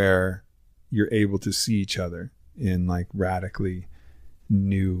 where you're able to see each other in like radically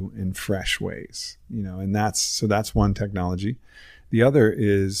new and fresh ways, and that's one technology. The other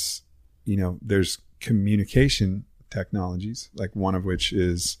is, there's communication technologies, like one of which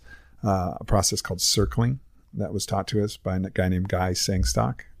is a process called circling that was taught to us by a guy named Guy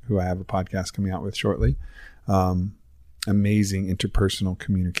Sangstock, who I have a podcast coming out with shortly. Amazing interpersonal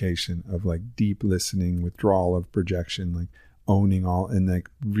communication of like deep listening, withdrawal of projection, like owning all and like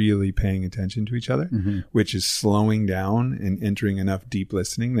really paying attention to each other, which is slowing down and entering enough deep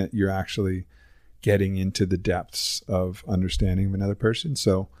listening that you're actually getting into the depths of understanding of another person.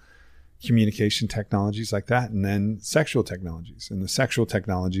 So communication technologies like that, and then sexual technologies. And the sexual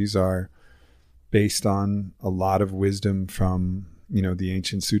technologies are based on a lot of wisdom from, the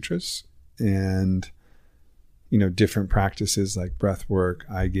ancient sutras and, different practices like breath work,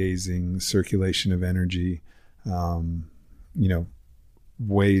 eye gazing, circulation of energy,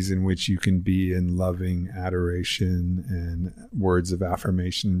 ways in which you can be in loving adoration and words of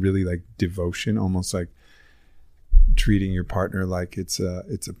affirmation, really like devotion, almost like treating your partner like it's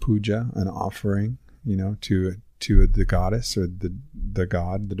a puja, an offering, to the goddess or the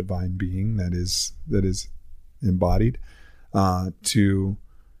God, the divine being that is embodied, to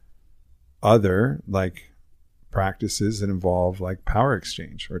other like practices that involve like power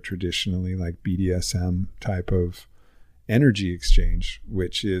exchange, or traditionally like BDSM type of energy exchange,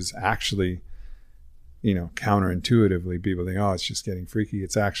 which is actually, counterintuitively people think, oh, it's just getting freaky.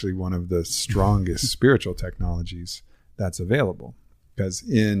 It's actually one of the strongest spiritual technologies that's available, because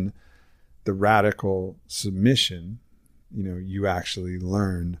in the radical submission, you actually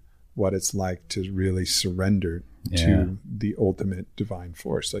learn what it's like to really surrender to the ultimate divine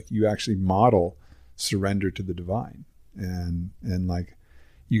force. Like you actually model surrender to the divine, and like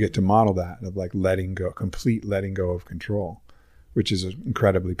you get to model that of like letting go, complete letting go of control, which is an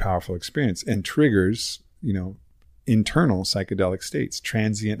incredibly powerful experience and triggers, internal psychedelic states.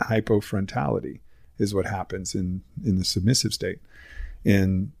 Transient hypofrontality is what happens in the submissive state.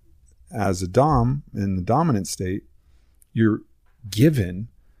 And as a dom, in the dominant state, you're given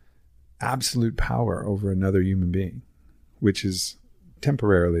absolute power over another human being, which is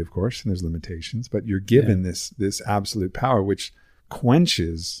temporarily, of course, and there's limitations, but you're given this absolute power, which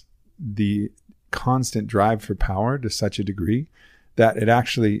quenches the constant drive for power to such a degree that it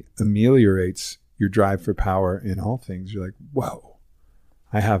actually ameliorates your drive for power in all things. You're like, whoa,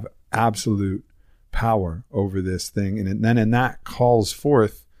 I have absolute power over this thing. And then that calls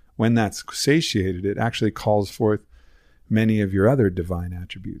forth, when that's satiated, it actually calls forth many of your other divine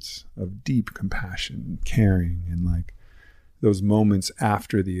attributes of deep compassion, caring, and like those moments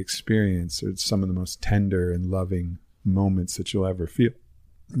after the experience are some of the most tender and loving moments that you'll ever feel.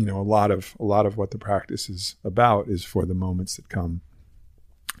 A lot of what the practice is about is for the moments that come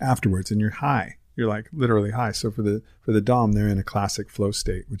afterwards, and you're high. You're like literally high. So for the Dom, they're in a classic flow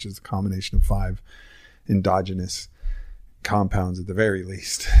state, which is a combination of 5 endogenous compounds at the very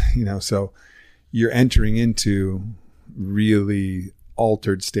least. So you're entering into really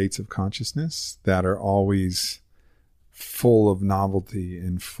altered states of consciousness that are always full of novelty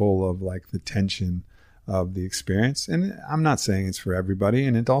and full of like the tension of the experience. And I'm not saying it's for everybody,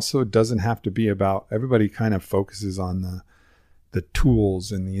 and it also doesn't have to be about, everybody kind of focuses on the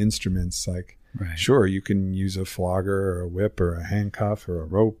tools and the instruments. Like, right. Sure, you can use a flogger or a whip or a handcuff or a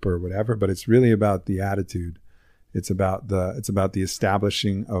rope or whatever, but it's really about the attitude. It's about the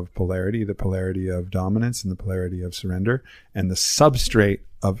establishing of polarity, the polarity of dominance and the polarity of surrender, and the substrate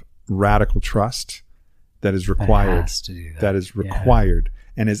of radical trust that is required. That is required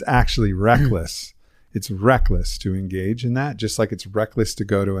and is actually reckless. It's reckless to engage in that, just like it's reckless to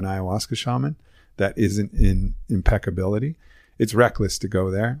go to an ayahuasca shaman that isn't in impeccability. It's reckless to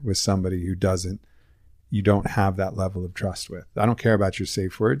go there with somebody you don't have that level of trust with. I don't care about your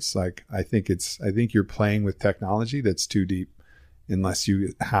safe words. Like, I think you're playing with technology that's too deep unless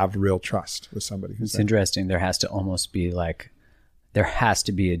you have real trust with somebody who's there. Interesting. There has to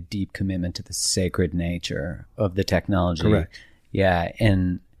be a deep commitment to the sacred nature of the technology. Correct. Yeah.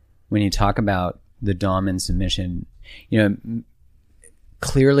 And when you talk about the Dom and submission,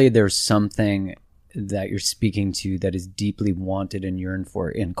 clearly there's something that you're speaking to that is deeply wanted and yearned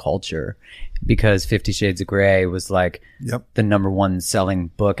for in culture, because 50 Shades of Grey was like the #1 selling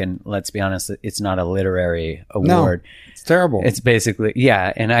book. And let's be honest, it's not a literary award. No, it's terrible. It's basically,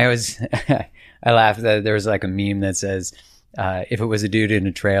 and I laughed that there was like a meme that says, if it was a dude in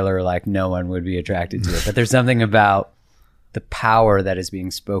a trailer, like no one would be attracted to it. But there's something about the power that is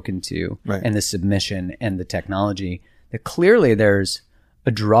being spoken to, Right. and the submission and the technology, that clearly there's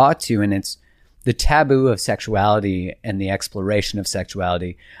a draw to, and it's the taboo of sexuality and the exploration of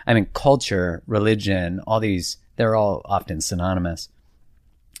sexuality. I mean, culture, religion, all these, they're all often synonymous,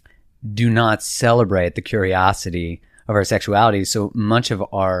 do not celebrate the curiosity of our sexuality. So much of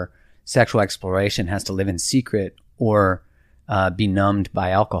our sexual exploration has to live in secret or be numbed by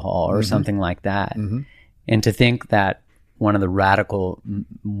alcohol or something like that. And to think that one of the radical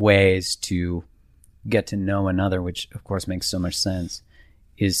ways to get to know another, which of course makes so much sense,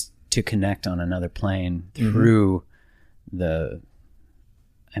 is to connect on another plane through the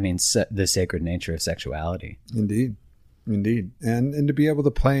sacred nature of sexuality. Indeed. And to be able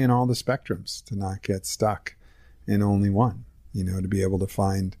to play in all the spectrums, to not get stuck in only one, to be able to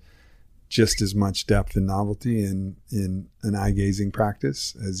find just as much depth and novelty in an eye-gazing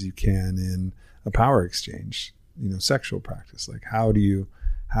practice as you can in a power exchange, sexual practice. Like how do you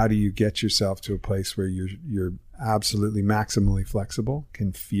get yourself to a place where you're absolutely maximally flexible,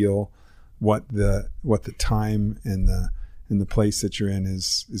 can feel what the time and the place that you're in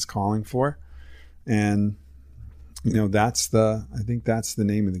is calling for. And I think that's the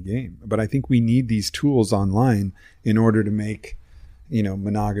name of the game. But I think we need these tools online in order to make,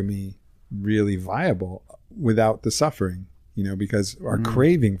 monogamy really viable without the suffering, because our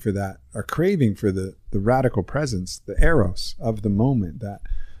craving for that, our craving for the radical presence, the eros of the moment, that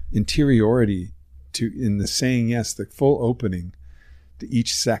interiority in the saying yes, the full opening to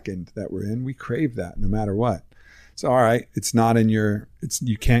each second that we're in, we crave that no matter what. So, all right,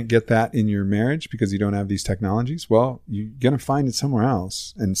 you can't get that in your marriage because you don't have these technologies. Well, you're going to find it somewhere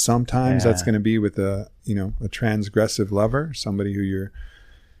else. And sometimes that's going to be with a transgressive lover, somebody who you're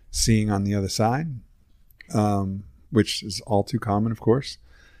seeing on the other side, which is all too common, of course.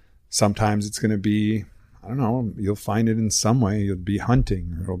 Sometimes it's going to be, I don't know, you'll find it in some way. You'll be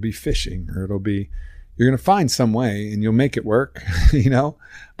hunting, or it'll be fishing, or you're going to find some way and you'll make it work,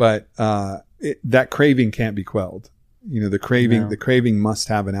 but that craving can't be quelled. The craving must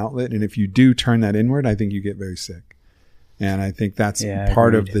have an outlet. And if you do turn that inward, I think you get very sick. And I think that's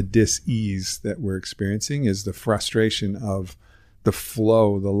part of the dis-ease that we're experiencing, is the frustration of the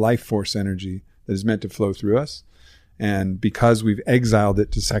flow, the life force energy that is meant to flow through us. And because we've exiled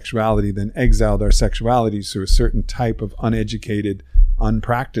it to sexuality, then exiled our sexuality to a certain type of uneducated,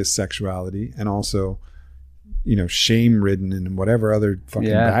 unpracticed sexuality, and also, shame-ridden and whatever other fucking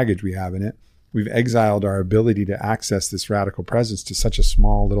baggage we have in it, we've exiled our ability to access this radical presence to such a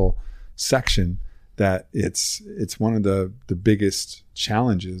small little section that it's one of the biggest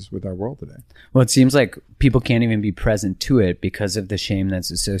challenges with our world today. Well, it seems like people can't even be present to it because of the shame that's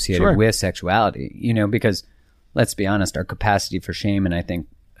associated with sexuality, because let's be honest, our capacity for shame, and I think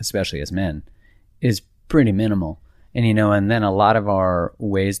especially as men, is pretty minimal. And, and then a lot of our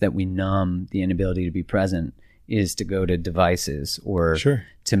ways that we numb the inability to be present is to go to devices or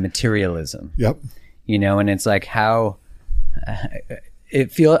to materialism. Yep. And it's like how I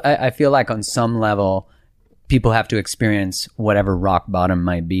feel like on some level, people have to experience whatever rock bottom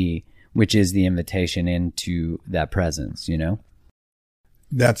might be, which is the invitation into that presence,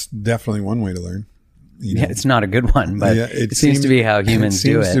 That's definitely one way to learn. Yeah, it's not a good one, but it seems to be how humans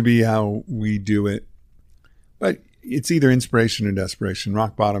do it. It seems to be how we do it. But it's either inspiration or desperation.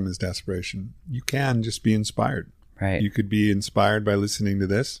 Rock bottom is desperation. You can just be inspired. Right. You could be inspired by listening to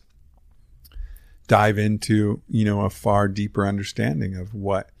this. Dive into, a far deeper understanding of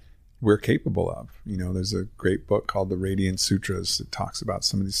what we're capable of. There's a great book called The Radiant Sutras that talks about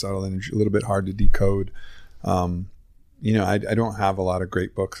some of these subtle energy, a little bit hard to decode. I don't have a lot of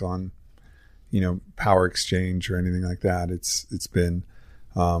great books on, power exchange or anything like that. It's been,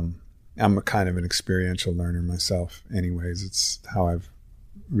 I'm a kind of an experiential learner myself anyways. It's how I've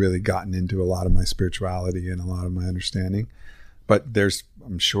really gotten into a lot of my spirituality and a lot of my understanding. But there's,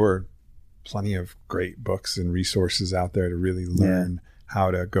 I'm sure, plenty of great books and resources out there to really learn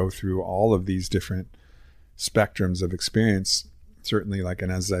how to go through all of these different spectrums of experience. Certainly,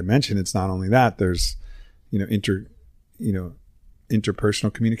 and as I mentioned, it's not only that. There's, interpersonal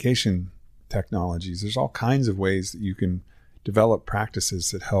communication technologies. There's all kinds of ways that you can develop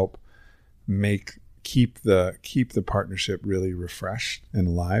practices that help keep the partnership really refreshed and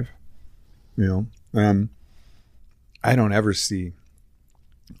alive. I don't ever see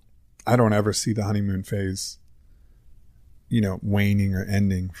the honeymoon phase, waning or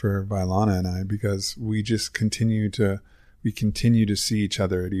ending for Vailana and I, because we just continue to see each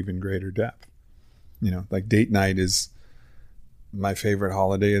other at even greater depth. Like date night is my favorite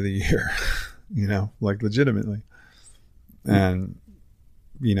holiday of the year, legitimately. And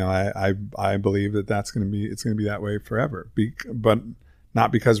I believe that it's going to be that way forever. But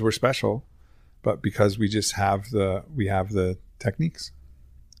not because we're special, but because we just have the techniques.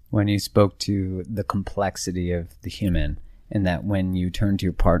 When you spoke to the complexity of the human, and that when you turn to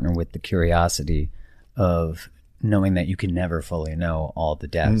your partner with the curiosity of knowing that you can never fully know all the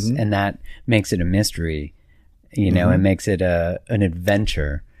depths, Mm-hmm. and that makes it a mystery, it makes it an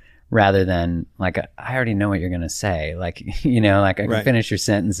adventure rather than like, I already know what you're going to say. Like, I can Right. finish your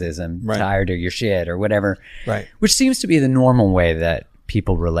sentences. I'm Right. tired of your shit or whatever, Right. which seems to be the normal way that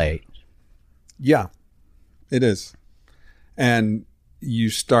people relate. Yeah, it is. And you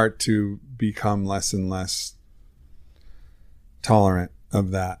start to become less and less tolerant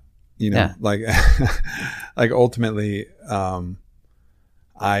of that, Yeah. like, like ultimately,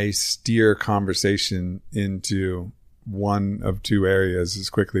 I steer conversation into one of two areas as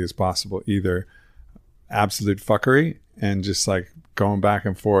quickly as possible, either absolute fuckery and just like going back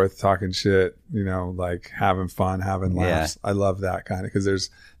and forth, talking shit, like having fun, having laughs. Yeah. I love that kind of, because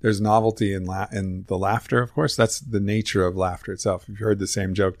there's novelty in the laughter. Of course, that's the nature of laughter itself. If you heard the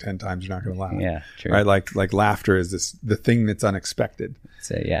same joke 10 times, you're not going to laugh. Yeah, true. Right? Like laughter is the thing that's unexpected.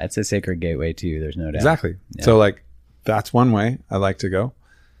 It's a sacred gateway too. There's no doubt. Exactly. Yeah. So like that's one way I like to go.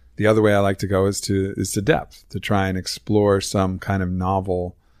 The other way I like to go is to depth, to try and explore some kind of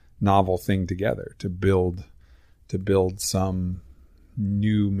novel thing together, to build some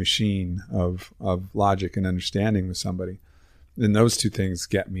new machine of logic and understanding with somebody. And those two things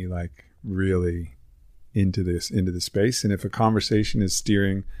get me like really into the space. And if a conversation is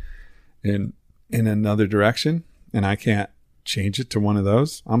steering in another direction and I can't change it to one of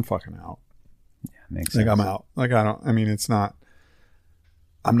those, I'm fucking out. Yeah, makes sense. Like I'm out. Like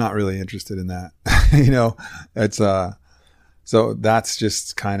I'm not really interested in that. It's so that's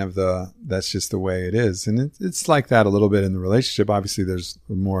just kind of that's just the way it is. And it's like that a little bit in the relationship. Obviously there's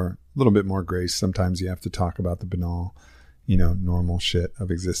a little bit more grace. Sometimes you have to talk about the banal, normal shit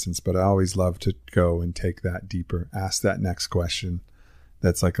of existence, but I always love to go and take that deeper, ask that next question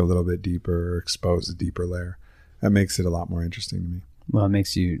that's like a little bit deeper or expose a deeper layer. That makes it a lot more interesting to me. Well, it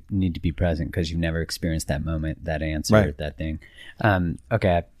makes you need to be present because you've never experienced that moment, that answer, right. That thing. Okay,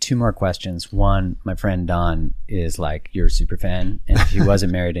 I have two more questions. One, my friend Don is like your super fan, and if he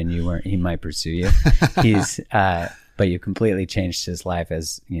wasn't married and you weren't, he might pursue you. But you completely changed his life,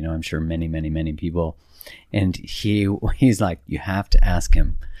 as I'm sure many, many, many people. And he's like, you have to ask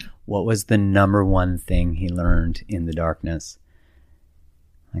him, what was the number one thing he learned in the darkness?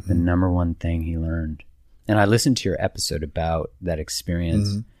 Like the number one thing he learned. And I listened to your episode about that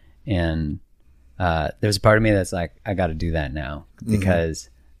experience, and there's a part of me that's like, I got to do that now because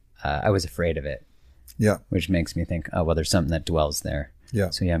I was afraid of it. Yeah. Which makes me think, oh, well, there's something that dwells there.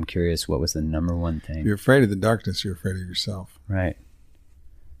 Yeah. So yeah, I'm curious, what was the number one thing? You're afraid of the darkness. You're afraid of yourself. Right.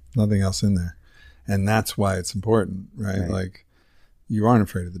 Nothing else in there. And that's why it's important, right? Like you aren't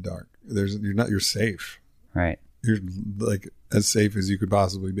afraid of the dark. You're safe. Right. You're like as safe as you could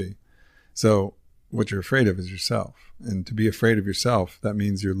possibly be. So what you're afraid of is yourself. And to be afraid of yourself, that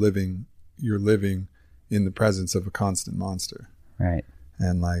means you're living in the presence of a constant monster. Right.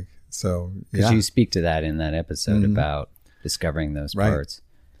 And like, so, because you speak to that in that episode about discovering those parts.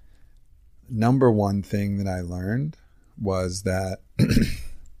 Number one thing that I learned was that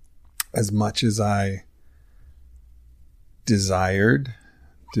as much as I desired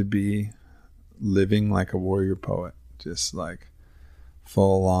to be living like a warrior poet, just like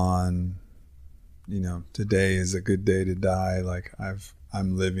full on, today is a good day to die. Like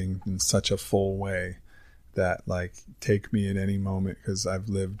I'm living in such a full way that like take me at any moment because I've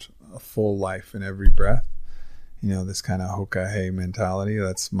lived a full life in every breath. This kind of hoka-hey mentality.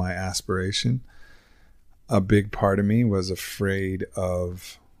 That's my aspiration. A big part of me was afraid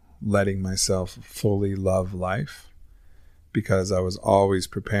of letting myself fully love life because I was always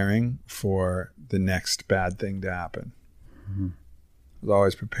preparing for the next bad thing to happen. Mm-hmm. I was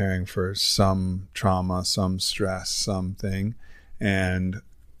always preparing for some trauma, some stress, something. And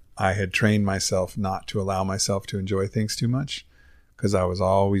I had trained myself not to allow myself to enjoy things too much because I was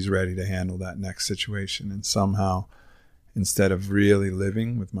always ready to handle that next situation. And somehow, instead of really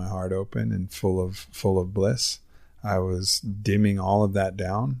living with my heart open and full of bliss, I was dimming all of that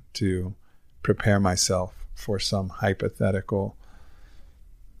down to prepare myself for some hypothetical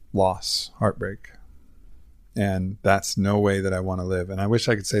loss, heartbreak. And that's no way that I want to live. And I wish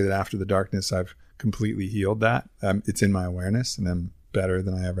I could say that after the darkness, I've completely healed that. It's in my awareness and I'm better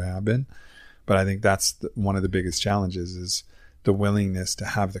than I ever have been. But I think that's one of the biggest challenges is the willingness to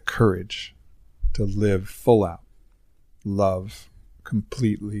have the courage to live full out, love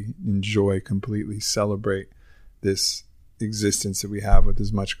completely, enjoy completely, celebrate this existence that we have with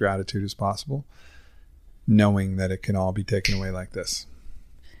as much gratitude as possible, knowing that it can all be taken away like this.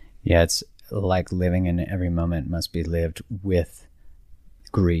 Yeah, it's like living in every moment must be lived with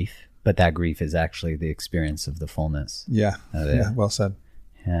grief, but that grief is actually the experience of the fullness. Yeah, yeah, well said.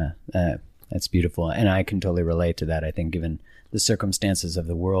 Yeah, that's beautiful. And I can totally relate to that. I think given the circumstances of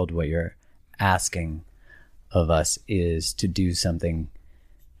the world, what you're asking of us is to do something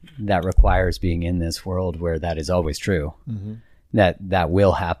that requires being in this world where that is always true, that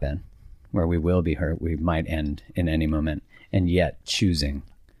will happen, where we will be hurt, we might end in any moment, and yet choosing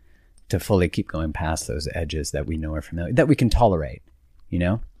to fully keep going past those edges that we know are familiar, that we can tolerate, you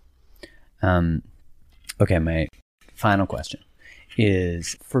know? Okay, my final question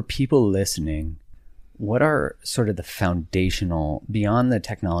is, for people listening, what are sort of the foundational, beyond the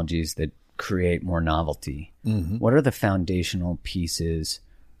technologies that create more novelty, what are the foundational pieces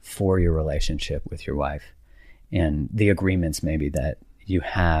for your relationship with your wife, and the agreements maybe that you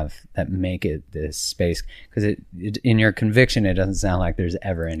have that make it this space? Because it in your conviction, it doesn't sound like there's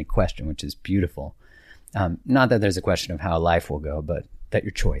ever any question, which is beautiful. Not that there's a question of how life will go, but that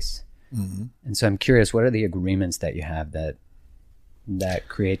your choice. And so I'm curious, what are the agreements that you have that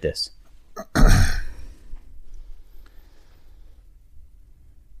create this?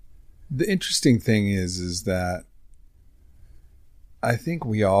 The interesting thing is that I think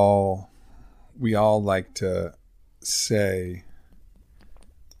we all like to say,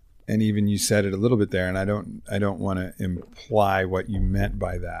 and even you said it a little bit there, and I don't want to imply what you meant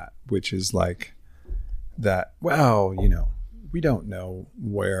by that, which is like that, well, you know, we don't know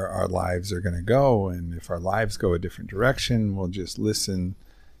where our lives are going to go, and if our lives go a different direction, we'll just listen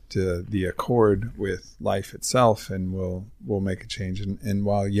to the accord with life itself, and we'll make a change. And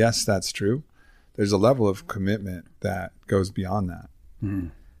while yes, that's true, there's a level of commitment that goes beyond that.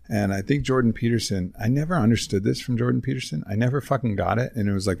 And I think Jordan Peterson, I never understood this from Jordan Peterson. I never fucking got it. And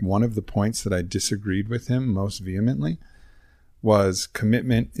it was like one of the points that I disagreed with him most vehemently was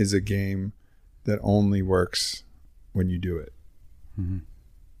commitment is a game that only works when you do it.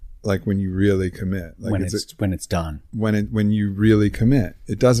 Like when you really commit, like when it's done, when you really commit.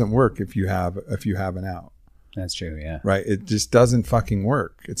 It doesn't work if you have an out. That's true. Yeah. Right. It just doesn't fucking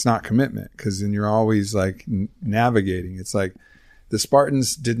work. It's not commitment, because then you're always like navigating. It's like the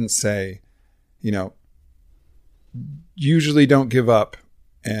Spartans didn't say, you know, usually don't give up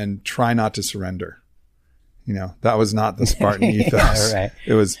and try not to surrender. You know, that was not the Spartan ethos. Right.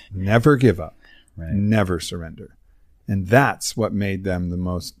 It was never give up, right. Never surrender. And that's what made them the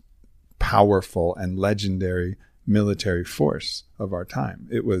most powerful and legendary military force of our time.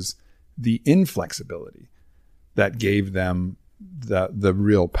 It was the inflexibility that gave them the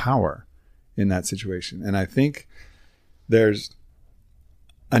real power in that situation. And I think there's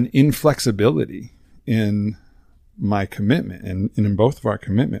an inflexibility in my commitment and in both of our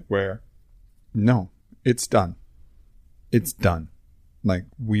commitment where, no, it's done. It's done. Like,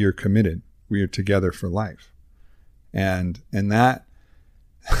 we are committed. We are together for life. And that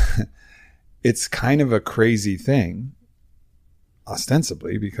it's kind of a crazy thing,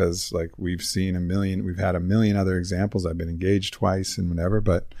 ostensibly, because like we've had a million other examples. I've been engaged twice and whatever,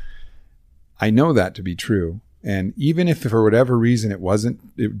 but I know that to be true. And even if for whatever reason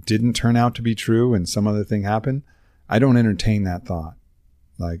it didn't turn out to be true and some other thing happened, I don't entertain that thought.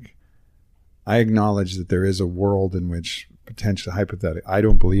 Like, I acknowledge that there is a world in which potentially hypothetical. I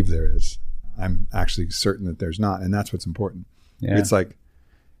don't believe there is. I'm actually certain that there's not. And that's what's important. Yeah. It's like,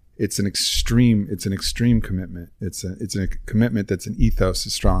 it's an extreme commitment. It's a commitment that's an ethos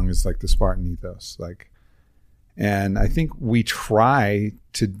as strong as like the Spartan ethos. Like, and I think we try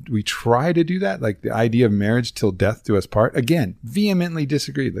to do that. Like the idea of marriage till death do us part. Again, vehemently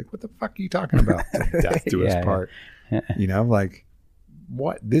disagreed. Like, what the fuck are you talking about? Death do us part. You know, like,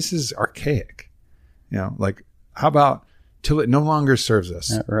 what? This is archaic. You know, like, how about till it no longer serves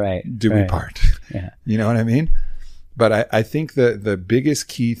us? Right. Do we part? Yeah. You know what I mean? But I think the biggest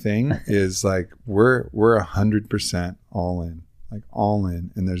key thing is like, we're 100% all in, like all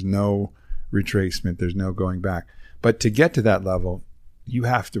in, and there's no retracement. There's no going back. But to get to that level, you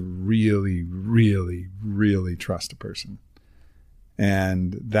have to really, really, really trust a person.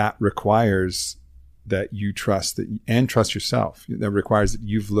 And that requires that you trust and trust yourself. That requires that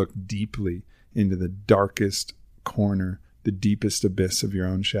you've looked deeply into the darkest corner, the deepest abyss of your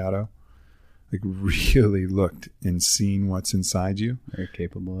own shadow. Like, really looked and seen what's inside you. Very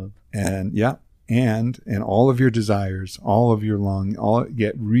capable of. And yeah. And all of your desires, all of your all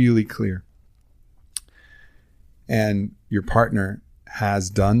get really clear. And your partner has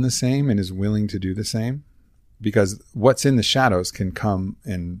done the same and is willing to do the same, because what's in the shadows can come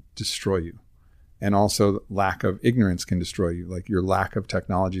and destroy you. And also lack of ignorance can destroy you. Like your lack of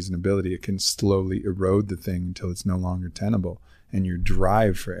technologies and ability, it can slowly erode the thing until it's no longer tenable. And your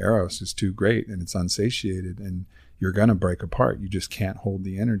drive for eros is too great and it's unsatiated and you're going to break apart. You just can't hold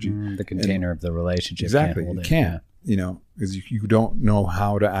the energy. The container of the relationship. Exactly. You can't, you know, because you don't know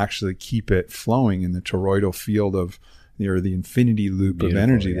how to actually keep it flowing in the toroidal field of, or the infinity loop of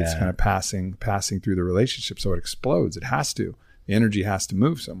energy that's kind of passing through the relationship. So it explodes. It has to. The energy has to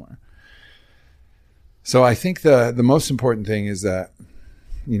move somewhere. So I think the most important thing is that,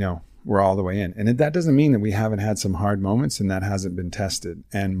 you know, we're all the way in. And that doesn't mean that we haven't had some hard moments and that hasn't been tested.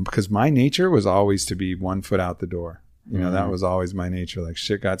 And because my nature was always to be 1 foot out the door. You know, that was always my nature. Like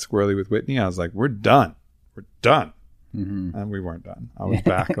shit got squirrely with Whitney. I was like, we're done. We're done. And we weren't done. I was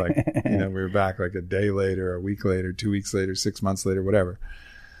back like, you know, we were back like a day later, a week later, 2 weeks later, 6 months later, whatever.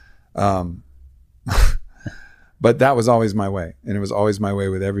 But that was always my way. And it was always my way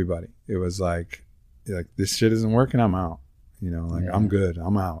with everybody. It was like this shit isn't working. I'm out, you know, like I'm good.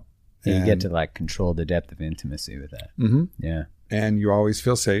 I'm out. And you get to like control the depth of intimacy with that. Yeah. And you always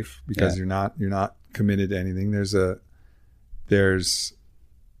feel safe because you're not committed to anything. There's a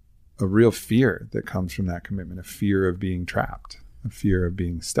real fear that comes from that commitment, a fear of being trapped, a fear of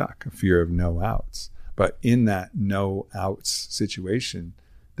being stuck, a fear of no outs. But in that no outs situation,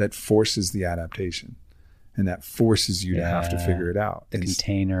 that forces the adaptation. And that forces you to have to figure it out. The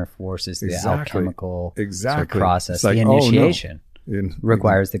container forces the alchemical sort of process. Like, the initiation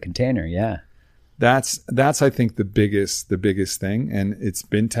requires the container. Yeah. That's I think the biggest thing. And it's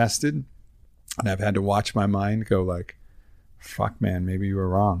been tested. And I've had to watch my mind go like, fuck man, maybe you were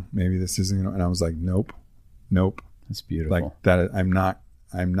wrong. Maybe this isn't. And I was like, nope. That's beautiful. Like that. I'm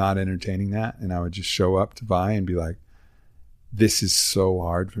not entertaining that. And I would just show up to Vi and be like, this is so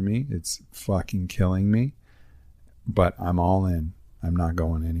hard for me. It's fucking killing me. But I'm all in. I'm not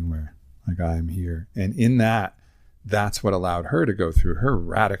going anywhere. Like I'm here. And in that's what allowed her to go through her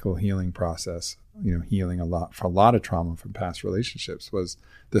radical healing process, you know, healing a lot of trauma from past relationships was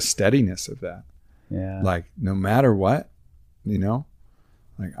the steadiness of that. Yeah. Like no matter what, you know,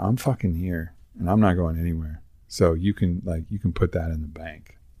 like I'm fucking here and I'm not going anywhere. So you can put that in the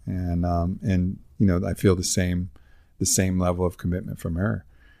bank. And you know, I feel the same level of commitment from her.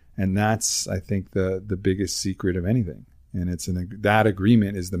 And that's, I think, the biggest secret of anything. And that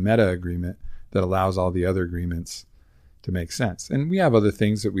agreement is the meta agreement that allows all the other agreements to make sense. And we have other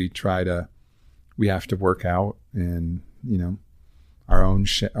things that we have to work out, and, you know, our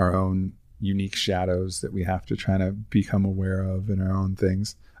own unique shadows that we have to try to become aware of in our own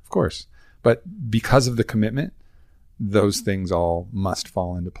things, of course. But because of the commitment, those things all must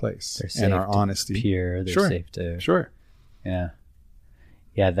fall into place. They're safe and our honesty. They're safe to. Sure. Yeah.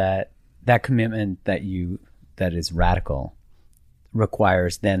 Yeah. That commitment that is radical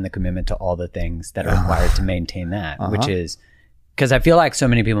requires then the commitment to all the things that are required to maintain that, which is, because I feel like so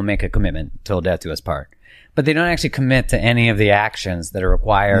many people make a commitment till death do us part, but they don't actually commit to any of the actions that are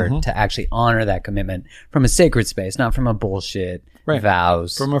required to actually honor that commitment from a sacred space, not from a bullshit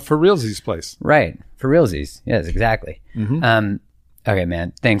vows. From a for realsies place. Right. For realsies. Yes, exactly. Okay,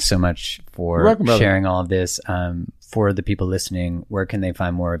 man. Thanks so much for sharing all of this. For the people listening, where can they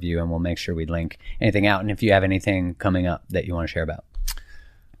find more of you? And we'll make sure we link anything out. And if you have anything coming up that you want to share about.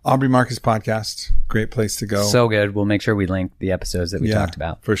 Aubrey Marcus Podcast. Great place to go. So good. We'll make sure we link the episodes that we talked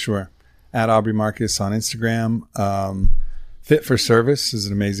about. For sure. At Aubrey Marcus on Instagram. Fit for Service is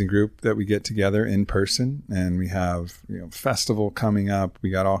an amazing group that we get together in person. And we have, you know, festival coming up. We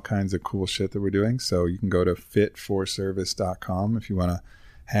got all kinds of cool shit that we're doing. So you can go to fitforservice.com if you want to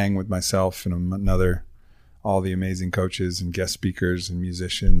hang with myself and all the amazing coaches and guest speakers and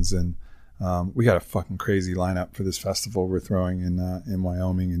musicians. And we got a fucking crazy lineup for this festival we're throwing in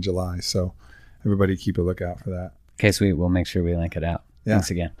Wyoming in July. So everybody keep a lookout for that. Okay, sweet. We'll make sure we link it out. Yeah. Thanks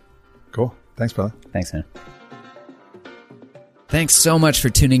again. Cool. Thanks, brother. Thanks, man. Thanks so much for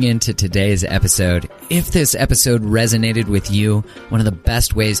tuning in to today's episode. If this episode resonated with you, one of the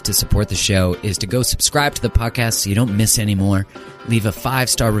best ways to support the show is to go subscribe to the podcast so you don't miss any more. Leave a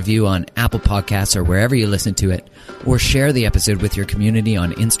 5-star review on Apple Podcasts or wherever you listen to it, or share the episode with your community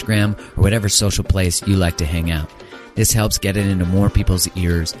on Instagram or whatever social place you like to hang out. This helps get it into more people's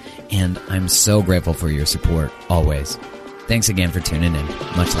ears, and I'm so grateful for your support, always. Thanks again for tuning in.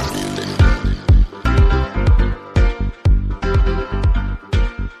 Much love.